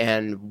family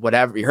and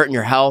whatever, you're hurting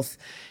your health,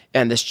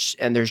 and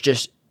there's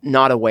just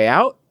not a way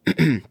out,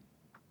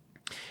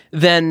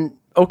 then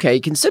okay,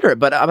 consider it.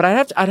 But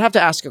I'd have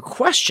to ask a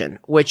question,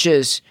 which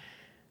is,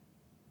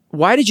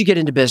 why did you get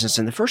into business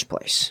in the first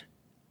place?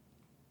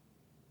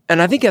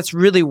 And I think that's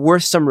really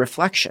worth some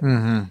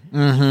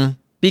reflection.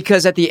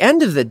 Because at the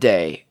end of the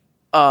day,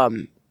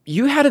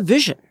 you had a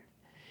vision.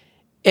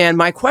 And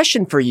my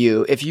question for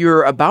you, if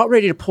you're about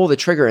ready to pull the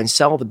trigger and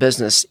sell the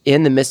business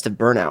in the midst of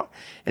burnout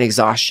and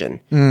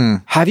exhaustion,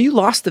 have you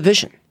lost the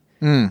vision?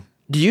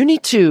 Do you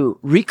need to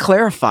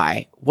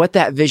re-clarify what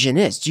that vision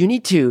is? Do you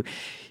need to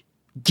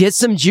get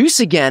some juice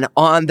again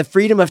on the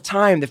freedom of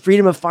time, the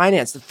freedom of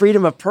finance, the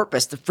freedom of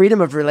purpose, the freedom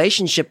of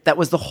relationship? That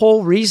was the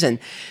whole reason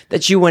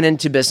that you went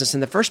into business in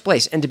the first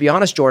place. And to be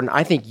honest, Jordan,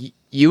 I think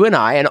you and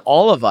I and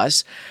all of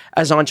us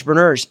as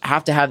entrepreneurs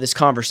have to have this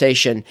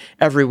conversation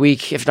every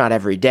week, if not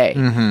every day.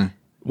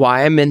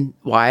 why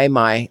am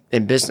I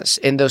in business?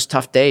 In those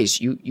tough days,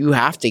 you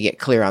have to get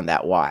clear on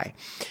that why.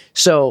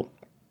 So,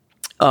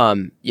 I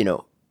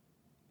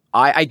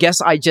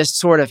guess I just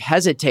sort of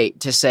hesitate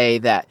to say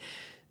that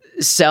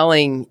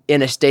selling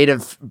in a state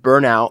of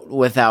burnout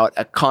without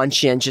a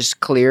conscientious,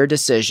 clear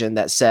decision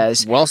that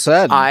says, well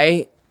said,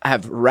 I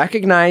have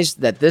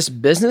recognized that this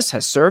business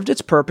has served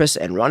its purpose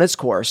and run its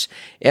course,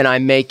 and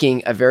I'm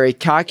making a very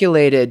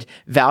calculated,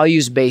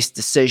 values-based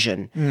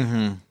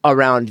decision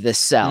around this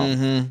sell.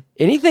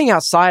 Anything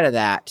outside of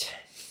that,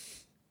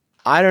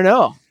 I don't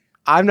know.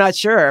 I'm not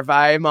sure if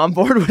I'm on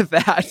board with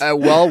that.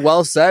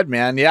 Well said,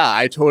 man. Yeah,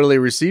 I totally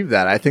received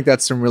that. I think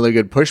that's some really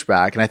good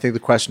pushback. And I think the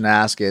question to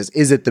ask is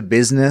it the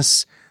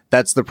business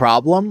that's the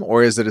problem,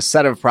 or is it a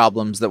set of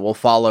problems that will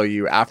follow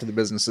you after the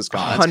business is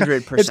gone?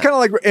 100%. It's kind of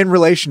like in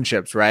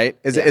relationships, right?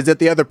 Is it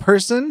the other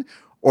person,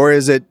 or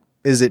is it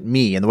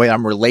me and the way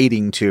I'm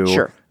relating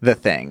to the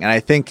thing? And I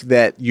think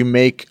that you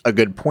make a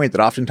good point that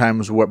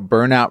oftentimes what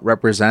burnout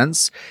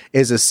represents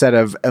is a set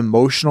of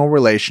emotional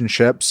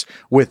relationships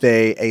with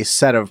a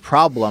set of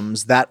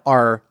problems that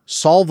are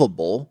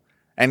solvable.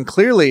 And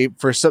clearly,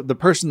 for the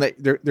person that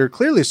they're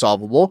clearly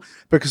solvable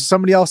because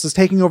somebody else is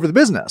taking over the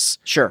business.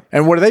 Sure.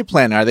 And what are they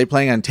planning? Are they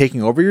planning on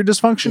taking over your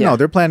dysfunction? Yeah. No,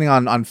 they're planning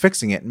on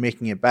fixing it and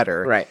making it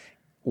better. Right.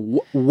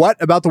 What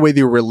about the way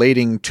they're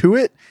relating to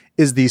it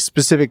is the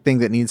specific thing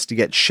that needs to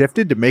get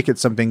shifted to make it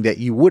something that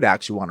you would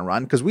actually want to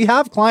run? Because we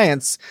have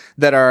clients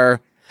that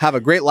have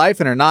a great life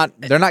and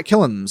they're not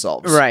killing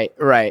themselves.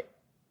 Right.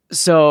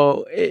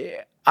 So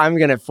I'm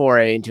going to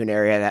foray into an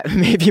area that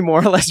may be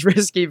more or less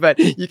risky, but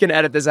you can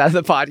edit this out of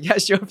the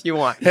podcast show if you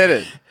want. Hit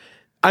it.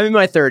 I'm in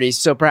my 30s,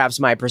 so perhaps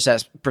my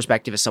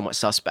perspective is somewhat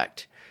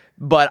suspect.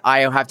 But I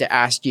have to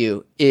ask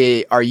you,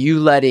 are you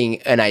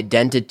letting an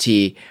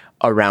identity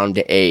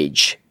around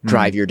age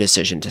drive your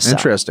decision to sell?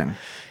 Interesting.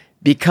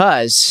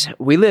 Because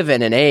we live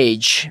in an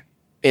age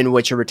in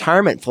which a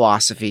retirement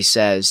philosophy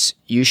says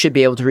you should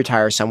be able to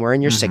retire somewhere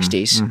in your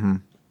 60s.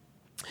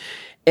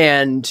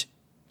 And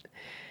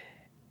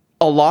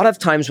a lot of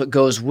times what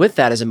goes with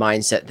that is a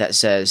mindset that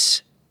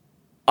says,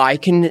 I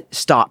can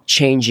stop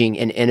changing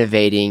and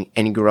innovating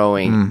and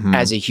growing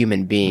as a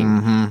human being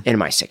in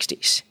my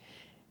 60s.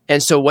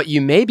 And so what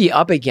you may be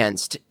up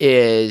against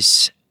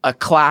is a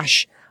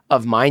clash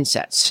of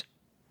mindsets.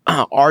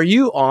 Are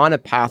you on a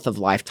path of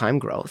lifetime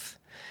growth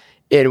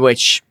in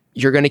which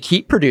you're going to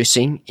keep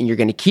producing and you're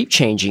going to keep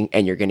changing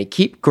and you're going to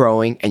keep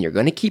growing and you're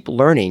going to keep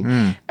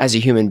learning as a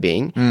human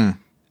being?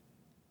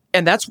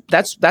 And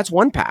that's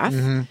one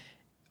path.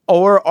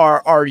 Or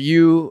are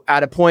you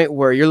at a point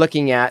where you're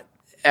looking at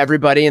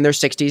everybody in their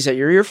 60s that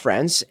you're your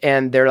friends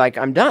and they're like,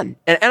 I'm done.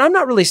 And I'm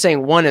not really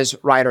saying one is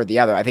right or the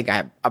other. I think I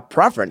have a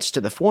preference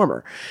to the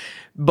former.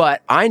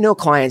 But I know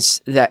clients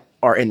that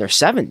are in their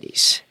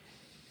 70s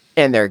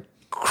and they're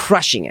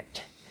crushing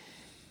it.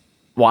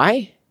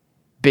 Why?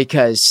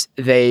 Because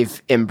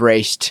they've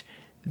embraced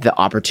the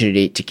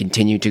opportunity to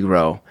continue to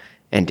grow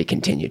and to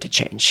continue to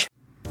change.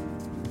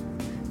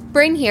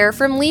 Bryn here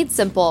from Lead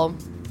Simple.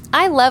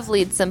 I love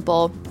Lead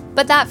Simple,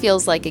 but that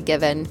feels like a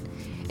given.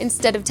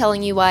 Instead of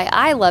telling you why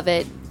I love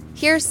it,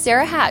 here's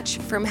Sarah Hatch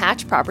from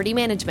Hatch Property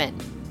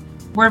Management.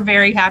 We're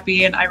very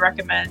happy, and I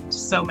recommend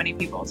so many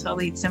people to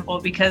Lead Simple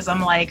because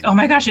I'm like, oh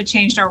my gosh, it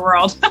changed our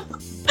world.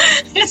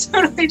 It's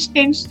totally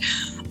changed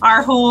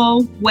our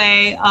whole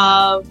way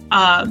of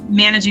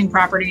managing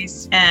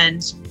properties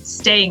and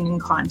staying in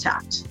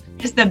contact.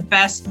 It's the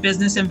best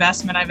business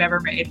investment I've ever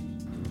made.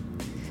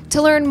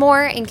 To learn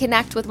more and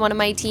connect with one of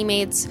my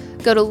teammates,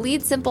 go to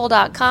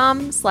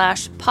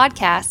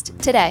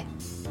leadsimple.com/podcast today.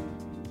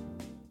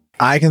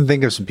 I can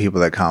think of some people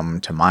that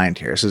come to mind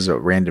here. This is a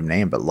random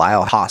name, but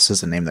Lyle Haas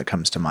is a name that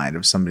comes to mind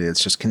of somebody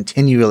that's just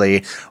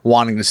continually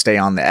wanting to stay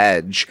on the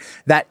edge.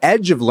 That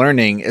edge of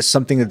learning is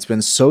something that's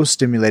been so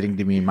stimulating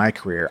to me in my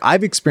career.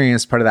 I've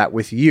experienced part of that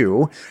with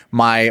you.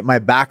 My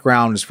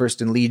background is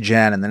first in lead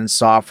gen and then in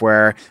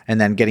software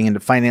and then getting into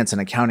finance and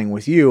accounting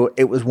with you.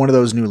 It was one of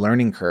those new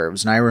learning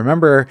curves. And I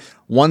remember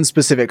one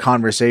specific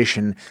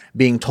conversation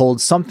being told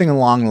something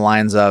along the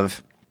lines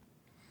of,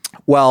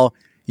 well,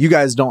 you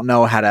guys don't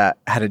know how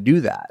to do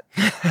that.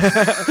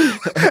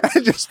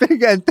 Just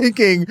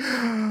thinking,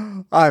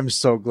 I'm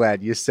so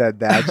glad you said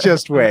that.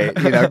 Just wait,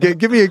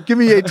 give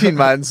me 18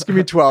 months, give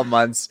me 12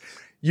 months.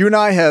 You and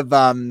I have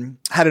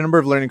had a number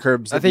of learning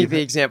curves. I think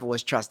the example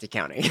was trust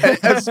accounting.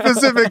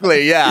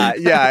 Specifically,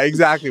 yeah,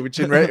 exactly. Which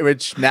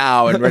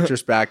now in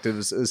retrospect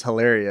is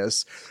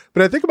hilarious.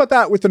 But I think about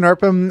that with the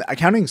NARPM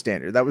accounting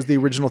standard. That was the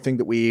original thing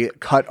that we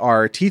cut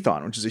our teeth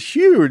on, which is a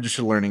huge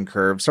learning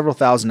curve, several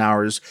thousand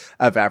hours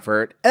of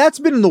effort. And that's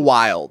been in the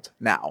wild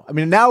now. I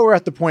mean, now we're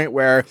at the point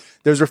where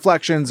there's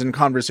reflections and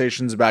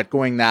conversations about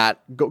going back,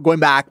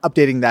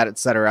 updating that,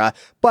 etc.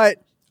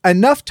 But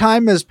enough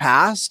time has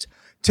passed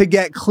to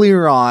get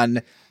clear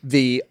on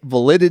the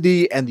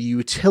validity and the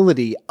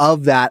utility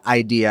of that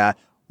idea.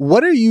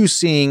 What are you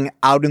seeing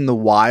out in the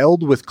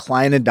wild with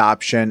client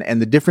adoption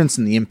and the difference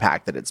in the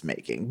impact that it's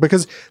making?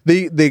 Because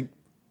the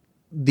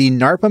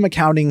NARPM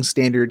accounting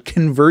standard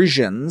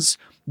conversions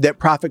that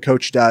Profit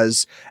Coach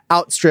does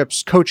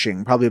outstrips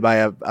coaching probably by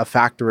a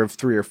factor of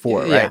 3 or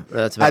 4, Yeah, right?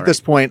 that's about At this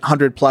point,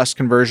 100 plus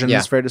conversions,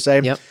 Yeah. fair to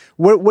say. Yep.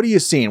 What are you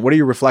seeing? What are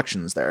your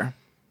reflections there?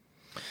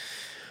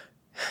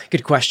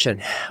 Good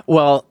question.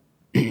 Well,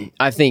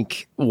 I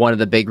think one of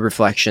the big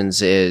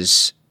reflections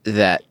is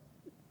that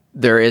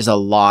there is a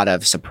lot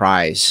of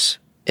surprise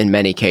in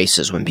many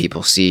cases when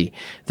people see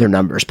their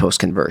numbers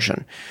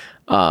post-conversion.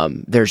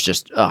 There's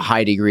just a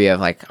high degree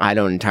of like, I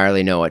don't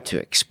entirely know what to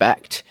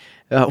expect.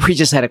 We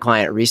just had a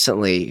client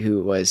recently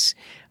who was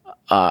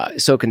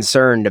so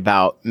concerned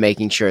about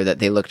making sure that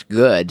they looked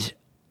good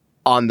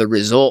on the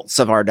results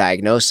of our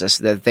diagnosis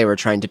that they were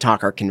trying to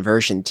talk our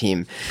conversion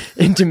team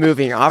into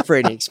moving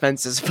operating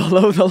expenses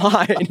below the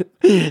line,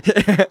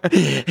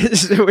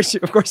 which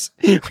of course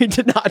we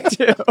did not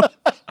do.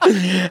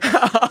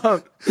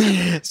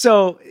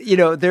 So,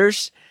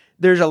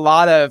 there's a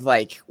lot of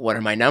like, what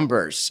are my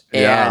numbers?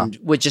 And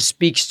which just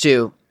speaks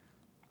to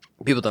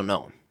people don't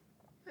know.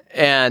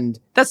 And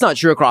that's not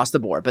true across the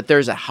board, but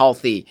there's a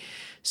healthy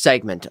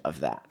segment of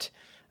that.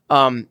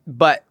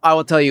 But I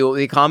will tell you,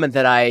 the comment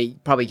that I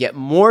probably get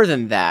more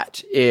than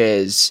that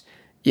is,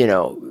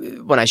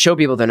 when I show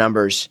people the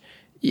numbers,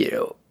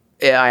 I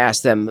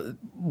ask them,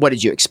 what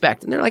did you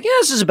expect? And they're like, yeah,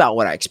 this is about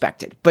what I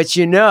expected. But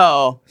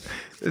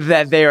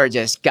that they are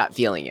just gut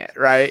feeling it,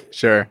 right?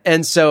 Sure.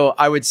 And so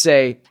I would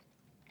say,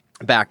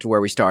 back to where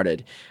we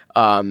started,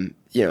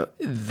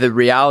 the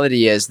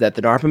reality is that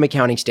the NARPM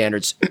accounting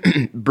standards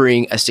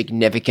bring a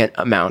significant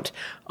amount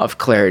of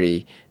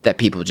clarity that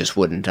people just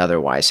wouldn't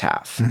otherwise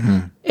have. Mm-hmm.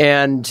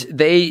 And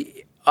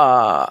they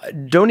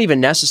don't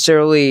even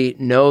necessarily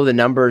know the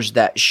numbers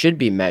that should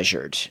be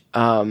measured.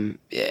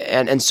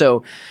 And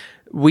so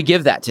we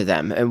give that to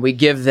them, and we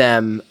give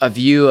them a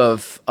view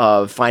of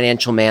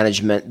financial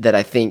management that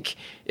I think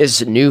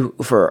is new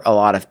for a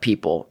lot of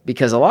people,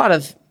 because a lot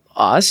of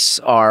us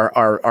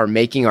are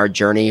making our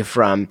journey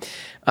from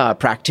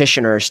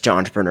practitioners to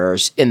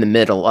entrepreneurs in the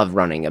middle of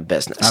running a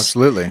business.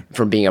 Absolutely.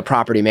 From being a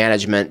property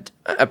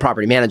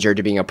manager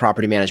to being a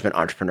property management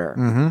entrepreneur.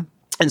 Mm-hmm.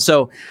 And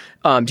so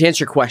to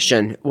answer your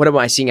question, what am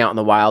I seeing out in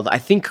the wild? I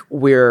think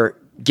we're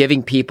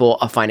giving people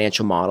a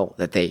financial model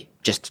that they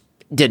just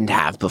didn't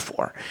have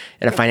before,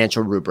 and a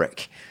financial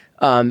rubric.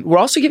 We're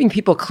also giving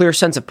people a clear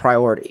sense of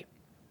priority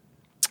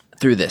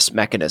through this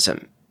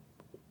mechanism.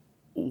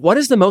 What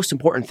is the most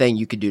important thing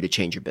you could do to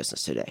change your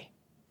business today?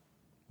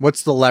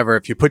 What's the lever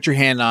if you put your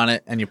hand on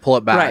it and you pull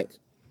it back? Right.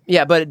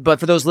 Yeah, but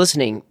for those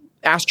listening,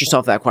 ask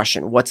yourself that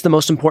question. What's the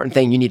most important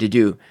thing you need to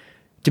do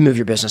to move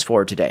your business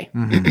forward today?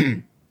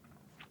 Mm-hmm.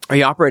 Are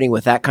you operating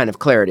with that kind of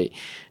clarity?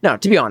 Now,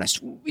 to be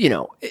honest,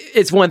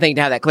 it's one thing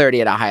to have that clarity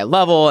at a high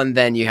level, and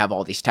then you have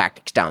all these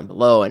tactics down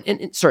below.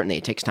 And certainly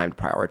it takes time to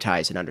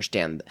prioritize and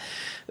understand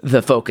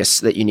the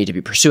focus that you need to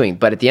be pursuing.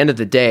 But at the end of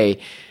the day,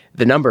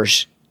 the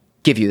numbers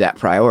give you that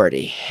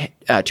priority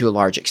to a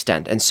large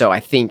extent. And so I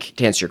think,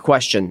 to answer your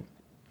question,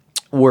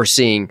 we're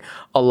seeing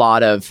a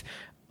lot of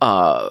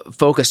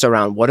focus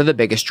around what are the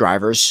biggest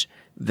drivers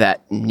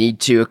that need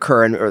to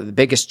occur or the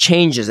biggest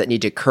changes that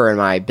need to occur in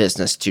my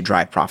business to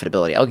drive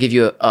profitability. I'll give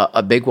you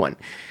a big one.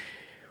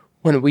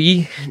 When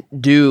we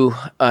do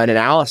an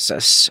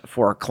analysis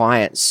for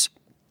clients,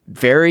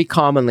 very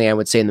commonly, I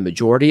would say in the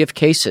majority of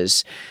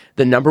cases,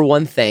 the number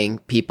one thing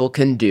people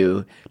can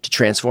do to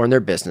transform their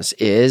business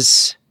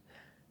is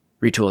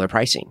retool their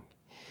pricing.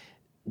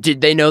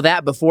 Did they know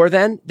that before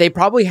then? They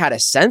probably had a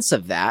sense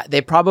of that. They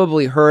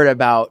probably heard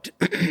about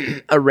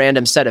a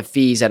random set of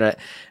fees at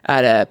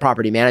a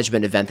property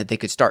management event that they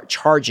could start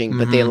charging,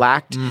 but they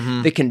lacked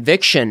the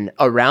conviction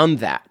around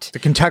that. The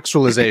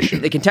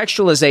contextualization. The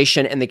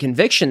contextualization and the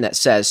conviction that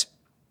says,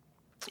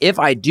 if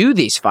I do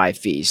these 5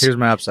 fees, here's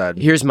my upside.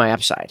 Here's my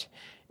upside.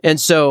 And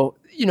so,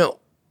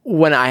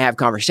 when I have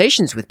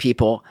conversations with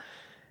people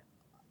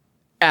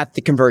at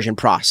the conversion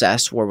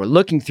process where we're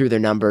looking through their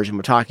numbers and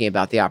we're talking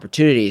about the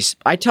opportunities,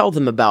 I tell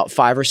them about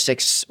 5 or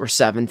 6 or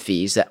 7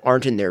 fees that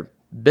aren't in their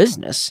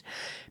business,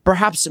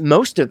 perhaps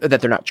most of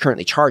that they're not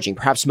currently charging,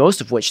 perhaps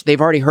most of which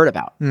they've already heard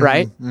about,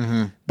 right?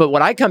 Mm-hmm. But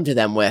what I come to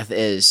them with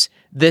is,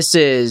 this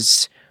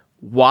is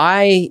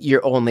why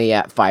you're only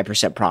at 5%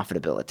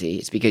 profitability.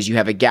 It's because you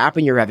have a gap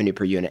in your revenue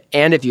per unit.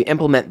 And if you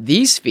implement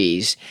these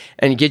fees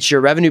and get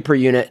your revenue per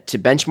unit to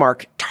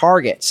benchmark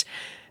targets,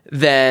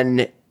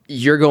 then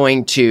you're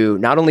going to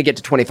not only get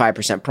to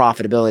 25%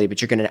 profitability,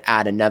 but you're going to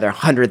add another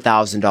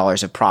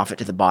 $100,000 of profit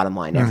to the bottom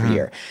line every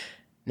year.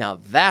 Now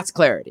that's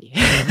clarity.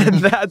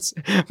 That's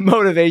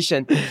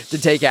motivation to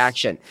take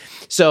action.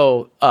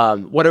 So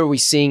what are we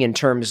seeing in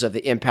terms of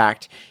the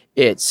impact?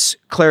 It's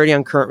clarity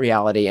on current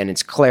reality, and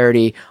it's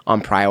clarity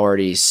on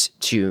priorities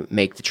to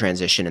make the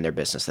transition in their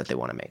business that they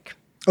want to make.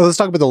 Well, let's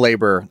talk about the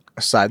labor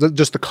side,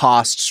 just the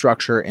cost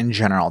structure in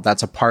general.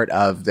 That's a part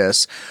of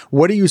this.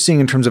 What are you seeing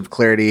in terms of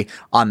clarity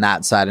on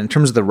that side, in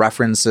terms of the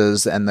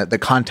references and the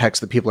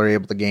context that people are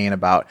able to gain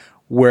about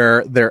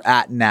where they're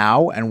at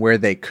now and where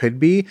they could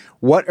be?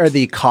 What are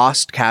the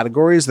cost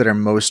categories that are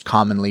most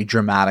commonly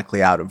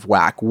dramatically out of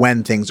whack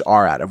when things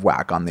are out of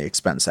whack on the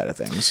expense side of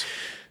things?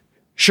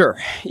 Sure.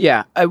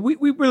 Yeah.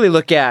 We really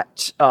look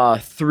at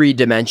three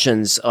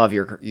dimensions of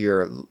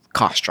your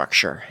cost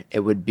structure.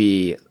 It would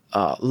be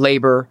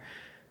labor,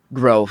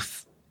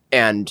 growth,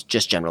 and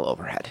just general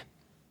overhead.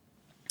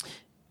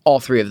 All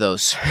three of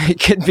those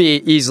can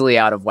be easily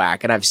out of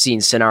whack. And I've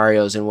seen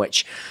scenarios in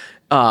which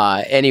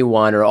any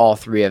one or all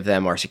three of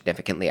them are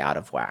significantly out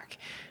of whack.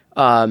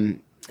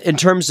 In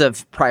terms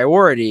of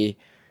priority,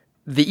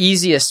 the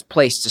easiest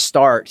place to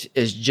start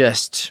is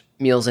just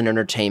meals and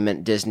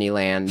entertainment,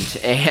 Disneyland,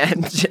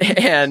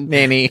 and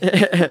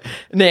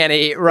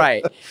nanny,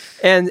 right?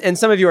 And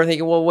some of you are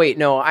thinking, well, wait,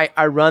 no,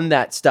 I run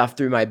that stuff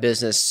through my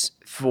business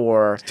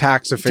for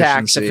tax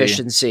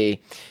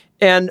efficiency.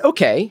 And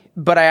okay,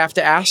 but I have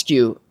to ask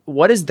you,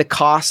 what is the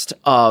cost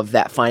of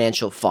that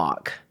financial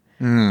fog?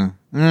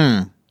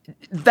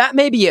 That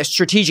may be a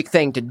strategic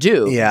thing to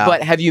do,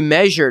 but have you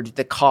measured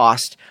the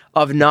cost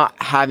of not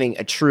having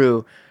a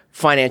true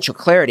financial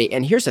clarity?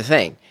 And here's the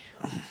thing.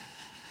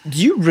 Do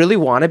you really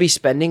want to be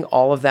spending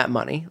all of that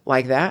money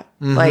like that?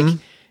 Like,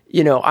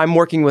 I'm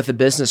working with a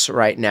business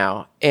right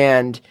now,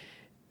 and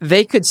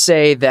they could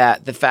say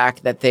that the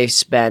fact that they've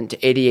spent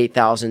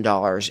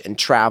 $88,000 in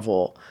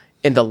travel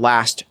in the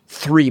last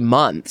 3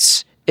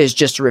 months is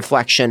just a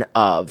reflection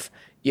of,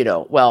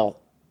 well,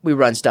 we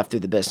run stuff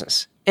through the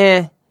business.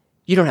 You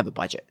don't have a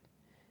budget.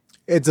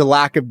 It's a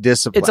lack of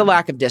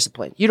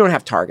discipline. You don't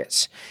have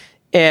targets.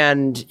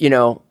 And,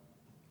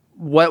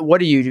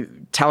 what are you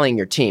telling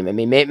your team? I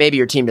mean, maybe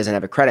your team doesn't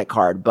have a credit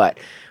card, but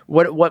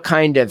what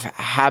kind of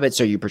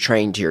habits are you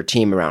portraying to your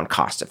team around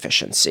cost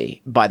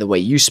efficiency by the way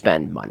you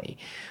spend money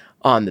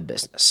on the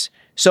business?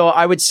 So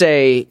I would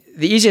say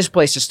the easiest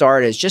place to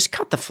start is just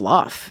cut the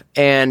fluff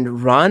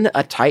and run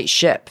a tight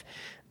ship.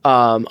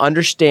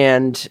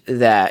 Understand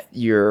that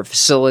your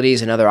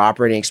facilities and other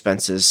operating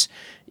expenses,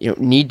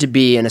 need to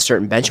be in a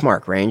certain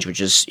benchmark range, which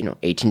is,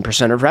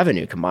 18% of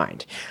revenue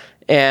combined.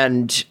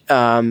 And,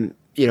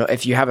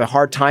 if you have a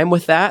hard time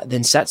with that,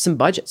 then set some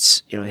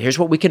budgets. Here's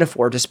what we can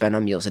afford to spend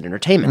on meals and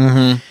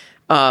entertainment.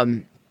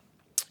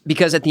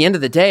 Because at the end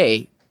of the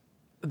day,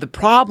 the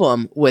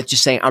problem with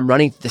just saying I'm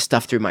running this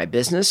stuff through my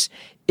business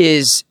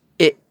is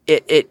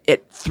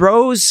it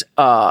throws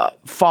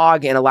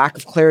fog and a lack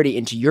of clarity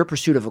into your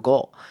pursuit of a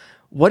goal.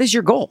 What is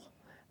your goal?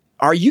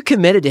 Are you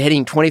committed to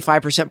hitting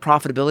 25%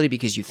 profitability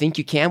because you think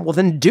you can? Well,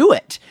 then do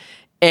it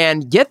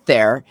and get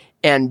there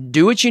and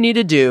do what you need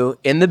to do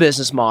in the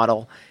business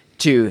model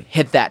to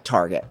hit that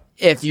target.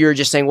 If you're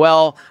just saying,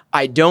 well,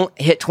 I don't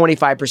hit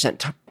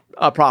 25%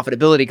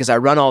 profitability because I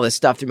run all this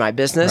stuff through my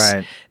business,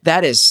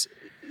 that is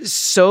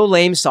so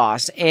lame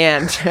sauce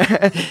and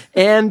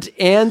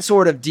and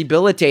sort of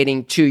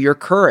debilitating to your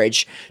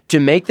courage to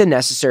make the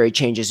necessary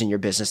changes in your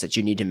business that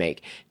you need to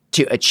make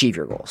to achieve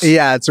your goals.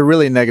 Yeah, it's a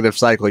really negative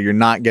cycle. You're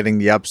not getting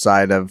the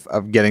upside of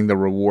getting the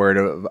reward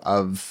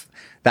of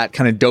that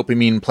kind of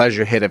dopamine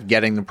pleasure hit of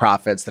getting the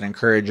profits that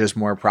encourages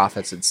more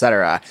profits, et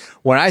cetera.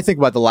 When I think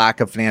about the lack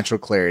of financial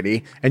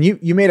clarity, and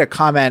you made a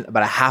comment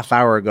about a half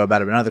hour ago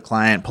about another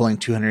client pulling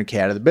 $200K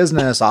out of the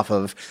business off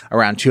of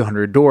around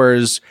 200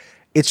 doors,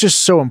 it's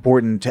just so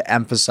important to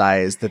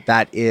emphasize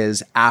that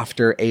is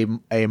after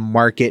a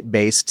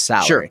market-based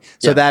salary. Sure.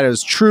 So that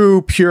is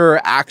true, pure,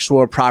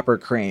 actual, proper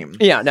cream.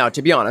 Yeah. Now,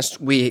 to be honest,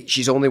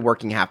 she's only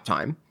working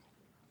half-time.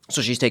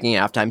 So she's taking a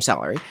half-time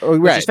salary,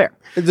 which is fair.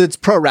 It's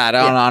pro rata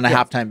on a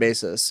half-time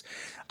basis.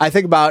 I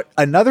think about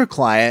another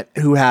client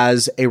who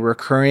has a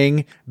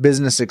recurring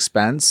business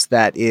expense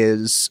that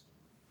is,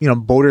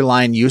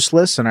 borderline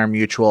useless in our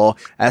mutual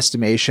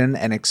estimation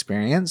and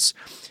experience.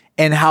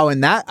 And how in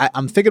that,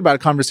 I'm thinking about a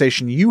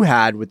conversation you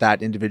had with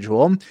that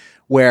individual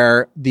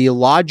where the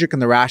logic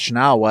and the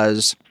rationale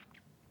was,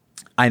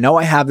 I know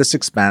I have this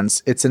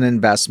expense, it's an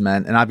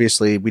investment, and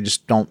obviously we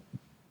just don't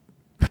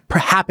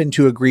happen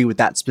to agree with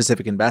that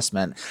specific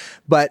investment.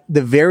 But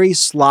the very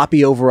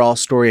sloppy overall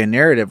story and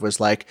narrative was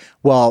like,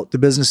 well, the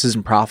business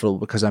isn't profitable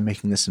because I'm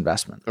making this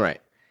investment. Right.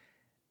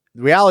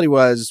 The reality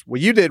was, what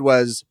you did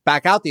was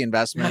back out the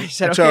investment. I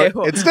said, okay,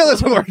 it still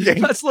isn't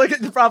working. Let's look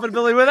at the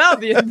profitability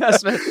without the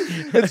investment.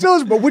 It still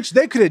is, but which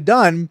they could have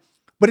done.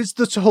 But it's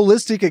this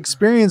holistic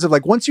experience of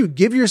like, once you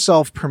give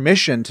yourself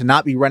permission to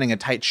not be running a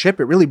tight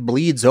ship, it really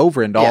bleeds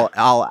over into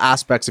all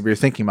aspects of your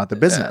thinking about the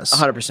business.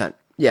 100%.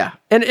 Yeah.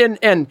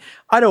 And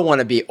I don't want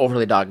to be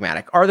overly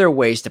dogmatic. Are there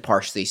ways to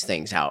parse these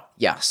things out?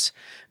 Yes.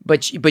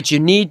 But you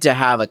need to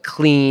have a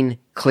clean,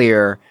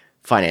 clear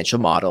financial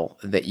model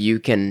that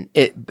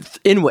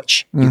in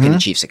which you can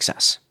achieve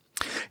success.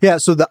 Yeah.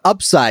 So the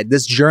upside,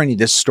 this journey,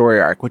 this story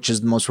arc, which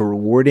is the most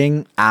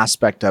rewarding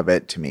aspect of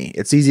it to me.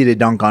 It's easy to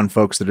dunk on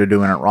folks that are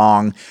doing it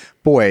wrong.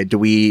 Boy, do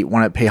we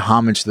want to pay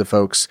homage to the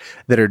folks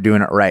that are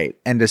doing it right.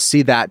 And to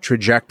see that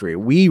trajectory,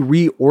 we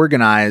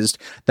reorganized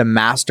the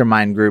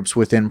mastermind groups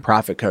within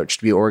Profit Coach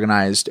to be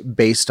organized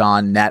based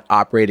on net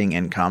operating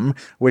income,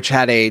 which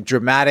had a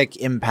dramatic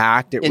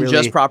impact. In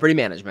just property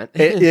management.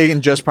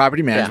 In just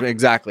property management,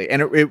 exactly.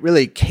 And it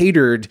really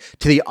catered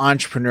to the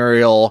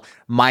entrepreneurial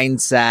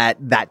mindset,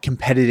 that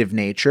competitive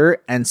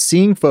nature, and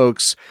seeing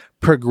folks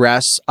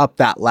progress up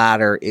that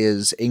ladder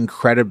is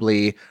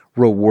incredibly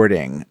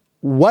rewarding.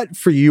 what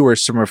for you are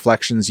some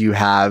reflections you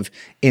have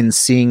in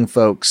seeing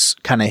folks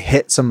kind of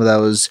hit some of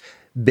those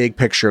big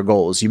picture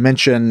goals? You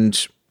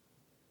mentioned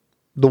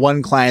the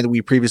one client that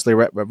we previously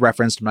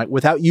referenced,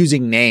 without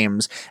using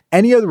names.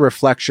 Any other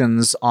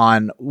reflections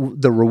on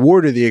the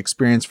reward or the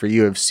experience for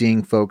you of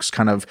seeing folks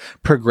kind of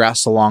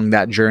progress along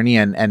that journey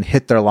and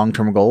hit their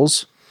long-term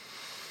goals?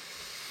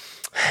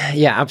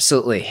 Yeah,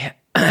 absolutely.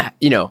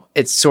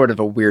 It's sort of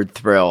a weird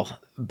thrill,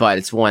 but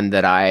it's one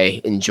that I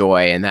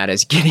enjoy, and that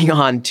is getting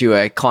on to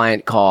a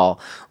client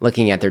call,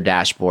 looking at their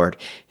dashboard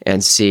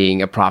and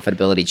seeing a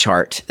profitability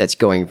chart that's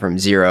going from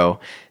 0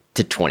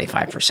 to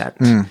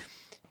 25%.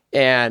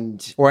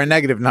 Or a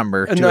negative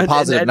number to a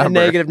positive number.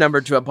 A negative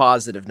number to a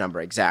positive number,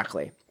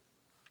 exactly.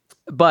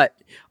 But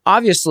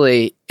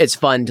obviously, it's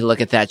fun to look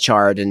at that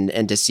chart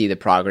and to see the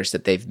progress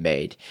that they've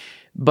made.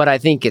 But I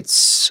think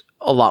it's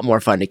a lot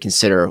more fun to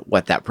consider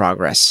what that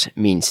progress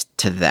means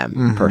to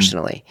them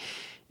personally.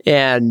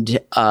 And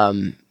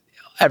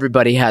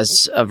everybody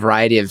has a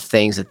variety of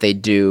things that they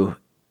do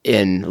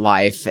in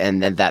life,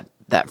 and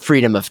that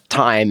freedom of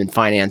time and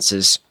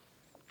finances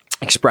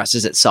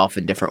expresses itself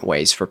in different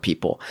ways for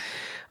people.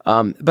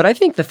 But I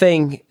think the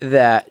thing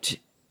that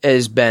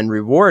has been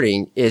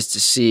rewarding is to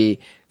see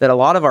that a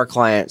lot of our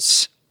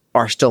clients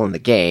are still in the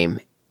game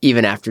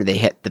even after they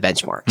hit the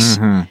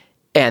benchmarks,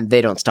 and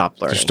they don't stop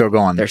learning.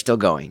 They're still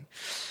going.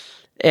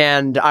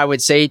 And I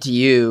would say to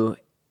you,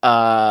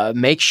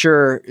 make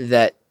sure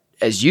that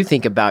as you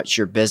think about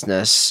your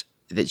business,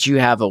 that you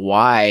have a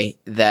why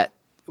that's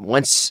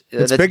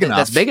big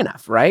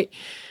enough, right?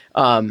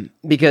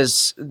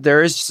 Because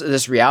there is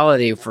this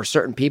reality for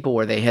certain people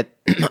where they hit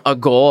a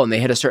goal and they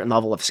hit a certain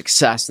level of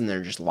success and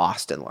they're just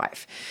lost in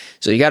life.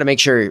 So you got to make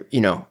sure,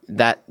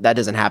 that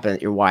doesn't happen,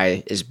 that your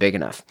why is big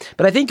enough.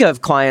 But I think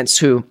of clients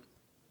who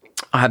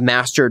have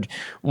mastered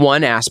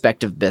one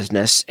aspect of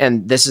business,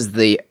 and this is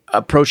the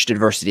approach to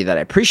adversity that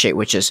I appreciate,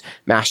 which is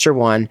master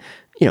one,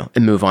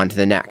 and move on to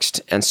the next.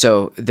 And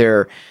so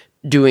they're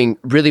doing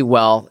really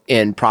well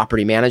in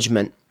property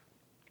management,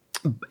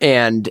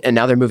 and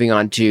now they're moving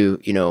on to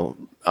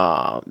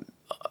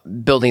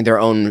building their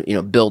own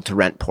build to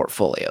rent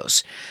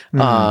portfolios.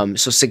 So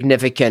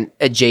significant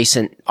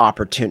adjacent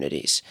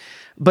opportunities.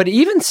 But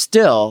even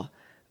still,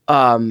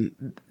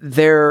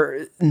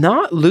 they're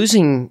not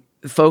losing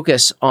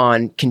focus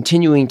on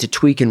continuing to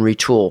tweak and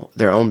retool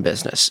their own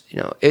business.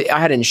 I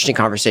had an interesting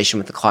conversation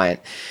with a client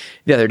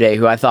the other day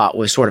who I thought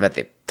was sort of at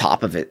the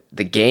top of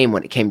the game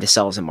when it came to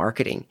sales and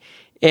marketing.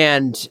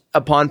 And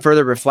upon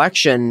further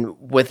reflection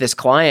with this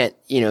client,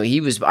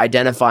 he was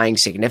identifying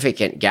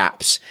significant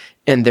gaps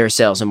in their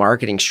sales and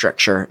marketing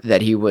structure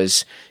that he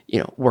was,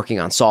 working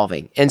on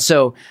solving. And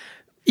so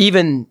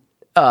even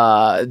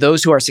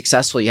those who are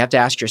successful, you have to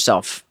ask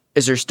yourself,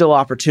 is there still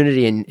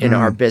opportunity in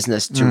our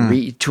business to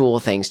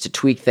retool things, to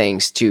tweak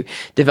things, to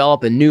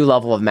develop a new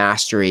level of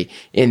mastery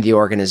in the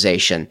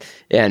organization?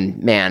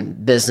 And man,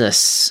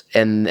 business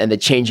and the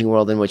changing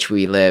world in which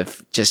we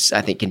live just,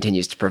 I think,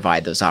 continues to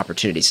provide those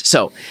opportunities.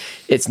 So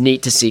it's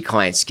neat to see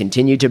clients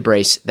continue to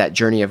embrace that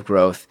journey of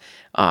growth,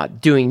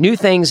 doing new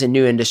things in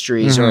new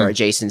industries or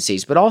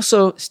adjacencies, but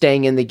also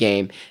staying in the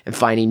game and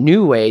finding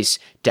new ways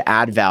to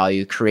add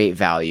value, create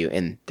value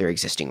in their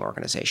existing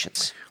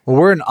organizations. Well,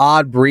 we're an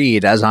odd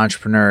breed as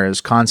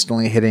entrepreneurs,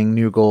 constantly hitting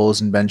new goals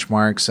and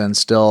benchmarks and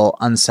still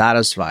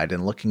unsatisfied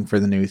and looking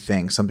for the new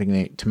thing,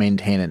 something to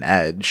maintain an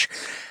edge.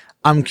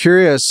 I'm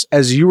curious,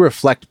 as you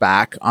reflect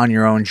back on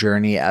your own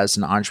journey as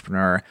an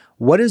entrepreneur,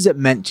 what has it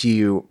meant to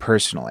you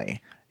personally?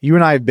 You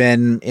and I have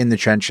been in the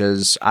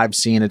trenches. I've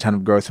seen a ton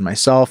of growth in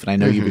myself, and I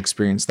know you've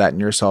experienced that in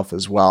yourself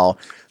as well.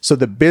 So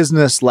the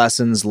business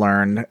lessons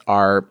learned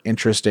are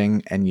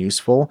interesting and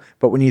useful.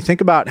 But when you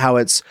think about how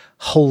it's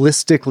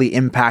holistically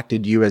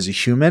impacted you as a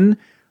human,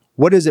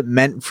 what has it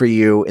meant for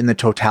you in the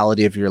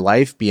totality of your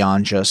life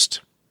beyond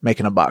just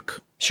making a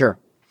buck? Sure.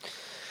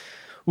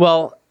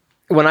 Well,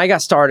 when I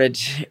got started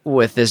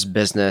with this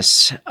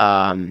business,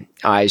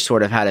 I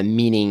sort of had a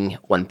meaning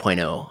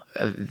 1.0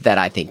 that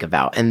I think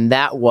about. And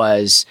that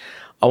was,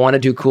 I want to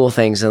do cool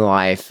things in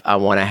life. I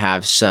want to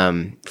have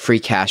some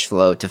free cash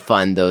flow to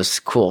fund those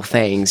cool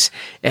things.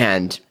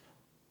 And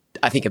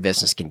I think a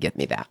business can get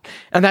me that.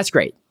 And that's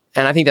great.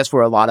 And I think that's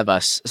where a lot of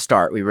us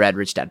start. We read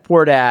Rich Dad,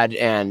 Poor Dad,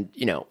 and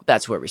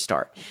that's where we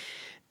start.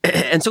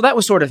 And so that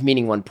was sort of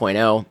meaning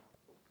 1.0.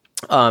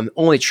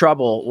 Only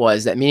trouble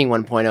was that meaning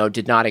 1.0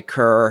 did not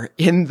occur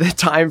in the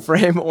time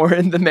frame or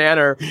in the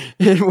manner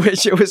in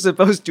which it was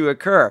supposed to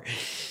occur.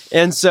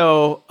 And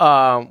so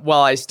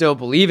while I still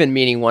believe in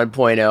meaning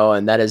 1.0,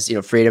 and that is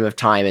freedom of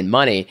time and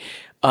money,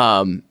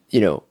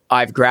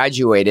 I've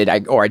graduated,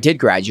 I did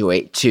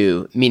graduate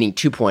to meaning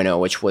 2.0,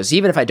 which was,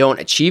 even if I don't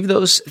achieve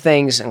those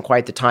things in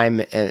quite the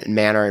time and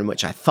manner in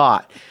which I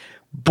thought,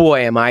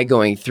 boy, am I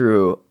going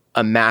through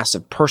a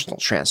massive personal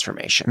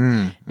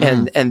transformation.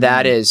 And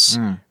that is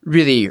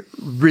really,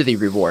 really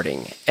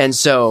rewarding. And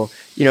so,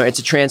 it's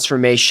a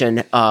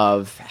transformation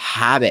of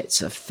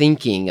habits, of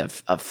thinking,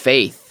 of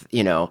faith,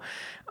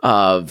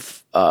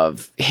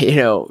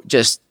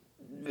 just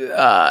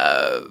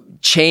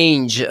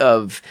change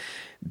of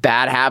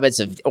bad habits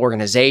of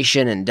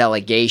organization and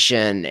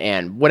delegation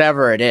and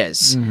whatever it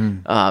is.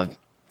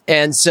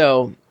 And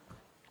so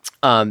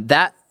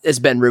that has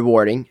been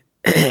rewarding.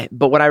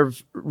 But what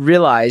I've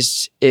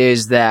realized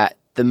is that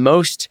the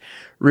most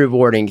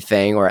rewarding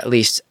thing, or at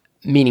least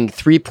meaning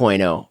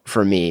 3.0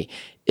 for me,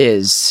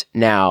 is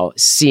now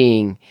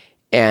seeing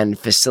and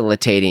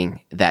facilitating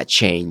that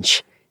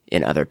change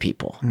in other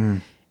people.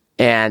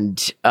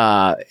 And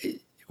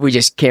we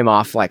just came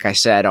off, like I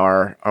said,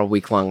 our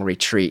week-long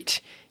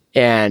retreat.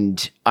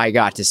 And I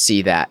got to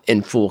see that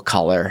in full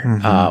color,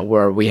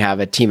 where we have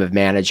a team of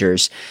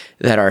managers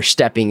that are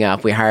stepping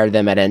up. We hired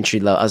them at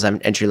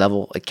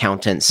entry-level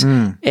accountants,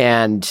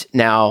 and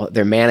now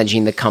they're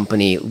managing the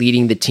company,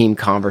 leading the team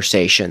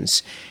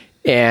conversations.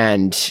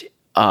 And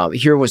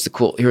here was the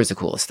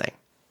coolest thing.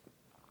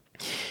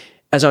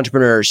 As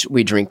entrepreneurs,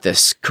 we drink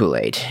this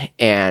Kool-Aid,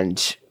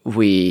 and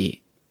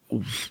we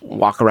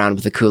walk around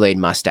with the Kool-Aid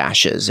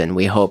mustaches, and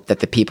we hope that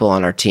the people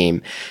on our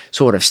team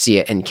sort of see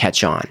it and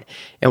catch on.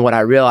 And what I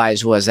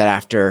realized was that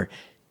after,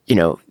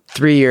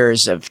 3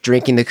 years of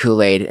drinking the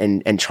Kool-Aid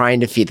and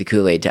trying to feed the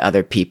Kool-Aid to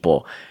other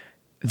people,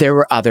 there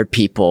were other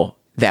people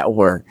that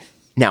were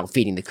now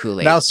feeding the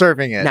Kool-Aid. Now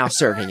serving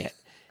it.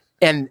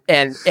 And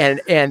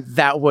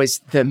that was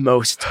the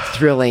most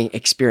thrilling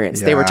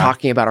experience. Yeah. They were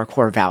talking about our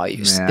core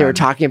values. Man. They were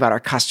talking about our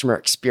customer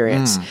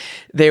experience.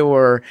 They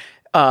were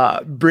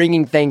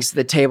bringing things to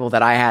the table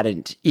that I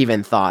hadn't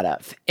even thought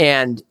of.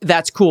 And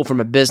that's cool from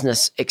a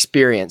business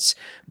experience.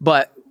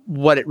 But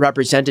what it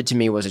represented to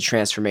me was a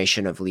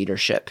transformation of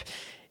leadership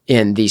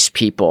in these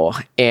people.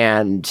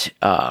 And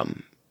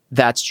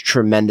that's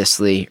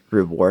tremendously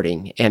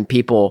rewarding. And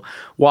people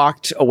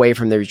walked away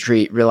from the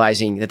retreat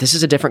realizing that this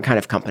is a different kind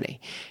of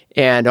company.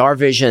 And our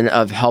vision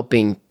of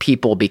helping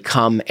people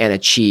become and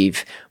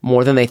achieve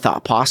more than they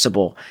thought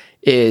possible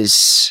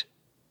is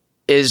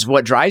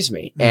what drives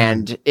me.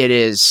 And it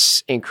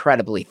is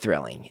incredibly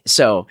thrilling.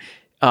 So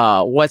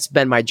what's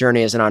been my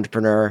journey as an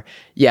entrepreneur?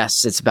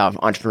 Yes, it's about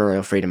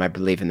entrepreneurial freedom. I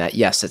believe in that.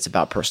 Yes, it's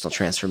about personal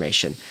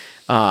transformation.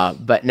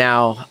 But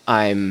now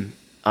I'm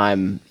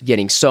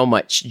getting so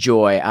much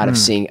joy out of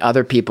seeing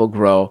other people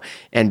grow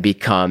and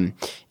become.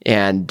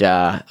 And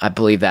I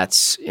believe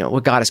that's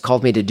what God has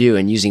called me to do,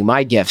 and using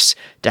my gifts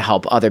to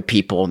help other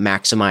people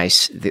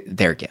maximize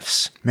their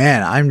gifts.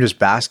 Man, I'm just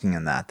basking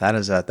in that.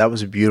 That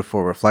was a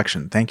beautiful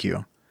reflection. Thank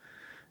you.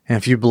 And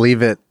if you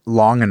believe it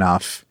long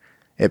enough,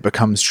 it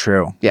becomes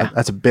true. Yeah.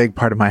 That's a big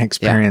part of my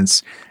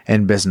experience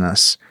in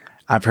business.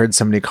 I've heard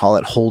somebody call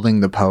it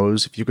holding the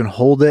pose. If you can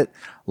hold it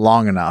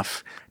long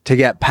enough to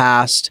get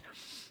past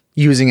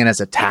using it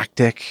as a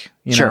tactic,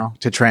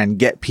 to try and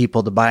get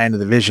people to buy into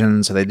the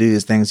vision so they do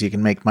these things, you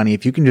can make money.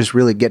 If you can just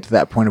really get to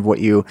that point of what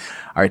you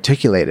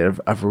articulated,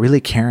 of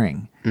really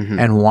caring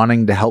and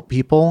wanting to help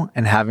people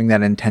and having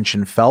that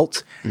intention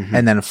felt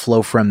and then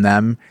flow from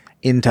them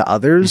into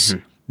others,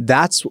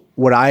 that's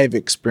what I've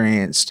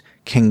experienced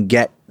can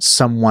get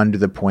someone to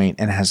the point,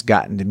 and has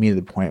gotten to me to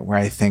the point where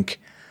I think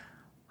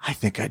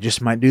I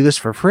just might do this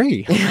for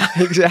free. Yeah,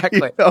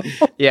 exactly.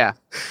 Yeah.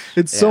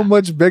 It's so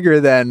much bigger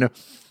than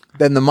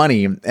the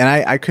money. And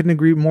I couldn't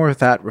agree more with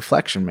that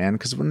reflection, man.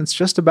 Because when it's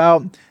just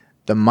about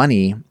the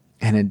money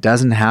and it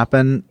doesn't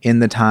happen in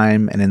the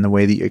time and in the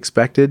way that you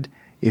expected,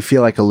 you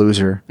feel like a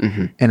loser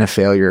and a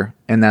failure.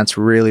 And that's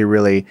really,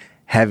 really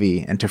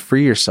heavy. And to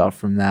free yourself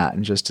from that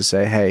and just to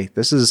say, hey,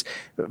 this is,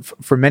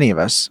 for many of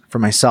us, for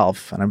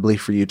myself, and I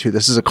believe for you too,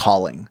 this is a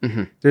calling.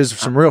 There's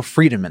some real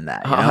freedom in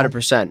that.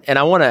 100%. And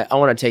I want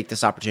to take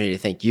this opportunity to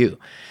thank you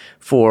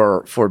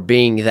for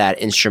being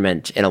that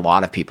instrument in a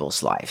lot of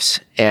people's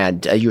lives.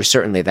 And you were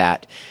certainly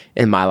that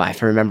in my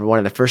life. I remember one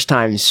of the first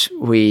times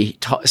we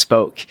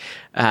spoke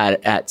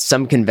at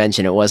some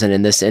convention, it wasn't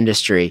in this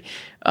industry,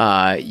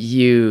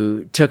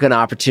 you took an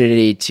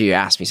opportunity to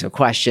ask me some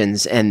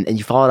questions, and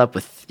you followed up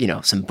with,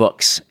 some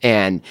books.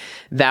 And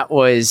that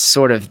was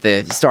sort of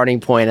the starting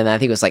point. And I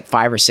think it was like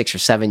 5 or 6 or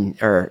 7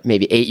 or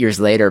maybe 8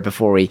 years later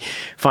before we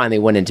finally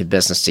went into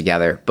business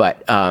together.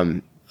 But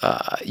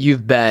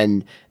you've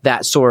been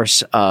that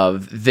source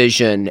of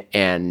vision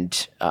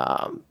and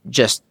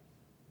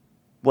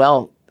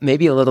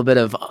maybe a little bit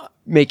of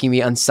making me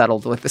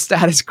unsettled with the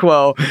status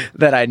quo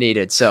that I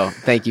needed. So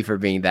thank you for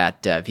being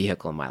that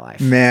vehicle in my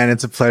life. Man,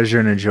 it's a pleasure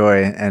and a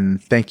joy.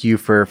 And thank you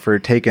for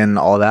taking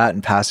all that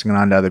and passing it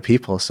on to other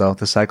people. So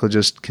the cycle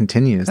just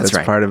continues. That's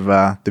right. Part of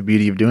the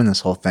beauty of doing this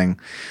whole thing.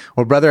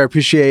 Well, brother, I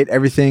appreciate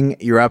everything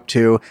you're up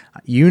to.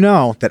 You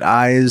know that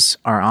eyes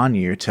are on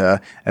you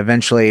to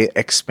eventually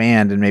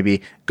expand and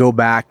maybe go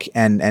back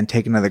and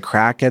take another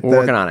crack at We're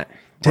working on it.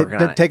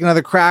 Take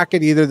another crack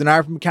at either the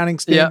NARP accounting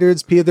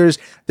standards. Yep.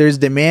 There's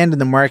demand in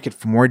the market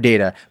for more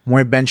data,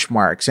 more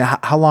benchmarks.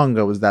 How long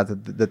ago was that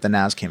the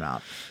NAS came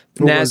out?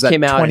 NAS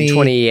came out in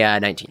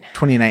 2019.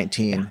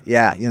 2019.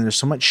 Yeah. There's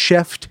so much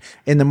shift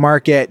in the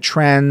market,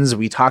 trends.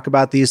 We talk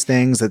about these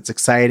things. That's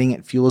exciting.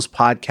 It fuels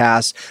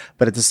podcasts.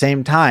 But at the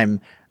same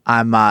time,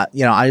 I'm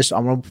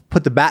want to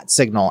put the bat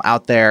signal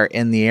out there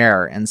in the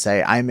air and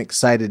say, I'm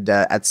excited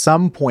to, at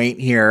some point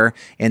here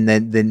in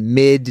the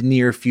mid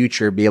near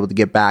future, be able to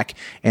get back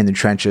in the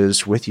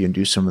trenches with you and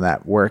do some of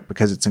that work,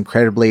 because it's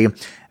incredibly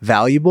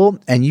valuable.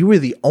 And you were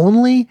the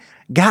only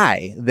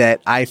guy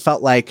that I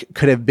felt like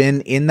could have been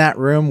in that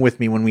room with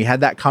me when we had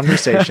that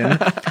conversation.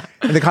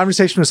 And the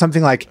conversation was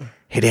something like,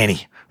 hey,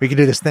 Danny, we could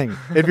do this thing.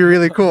 It'd be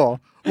really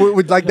cool.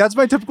 Like, that's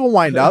my typical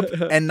wind up,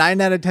 and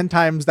 9 out of 10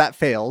 times that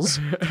fails.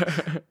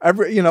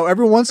 Every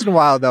once in a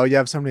while though, you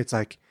have somebody that's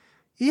like,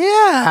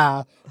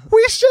 yeah,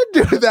 we should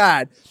do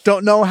that.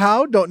 Don't know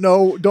how, don't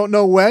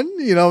know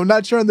when,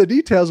 not sure on the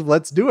details of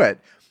let's do it.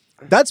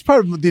 That's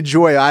part of the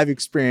joy I've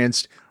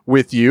experienced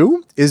with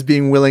you, is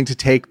being willing to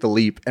take the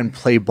leap and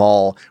play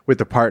ball with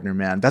the partner,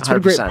 man. That's what 100%.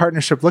 A great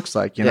partnership looks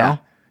like, you know?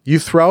 You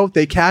throw,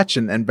 they catch,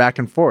 and back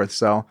and forth.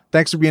 So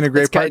thanks for being a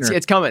great partner.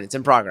 It's coming. It's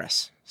in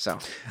progress. So,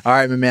 all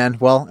right, my man.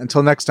 Well,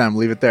 until next time,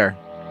 leave it there.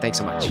 Thanks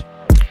so much.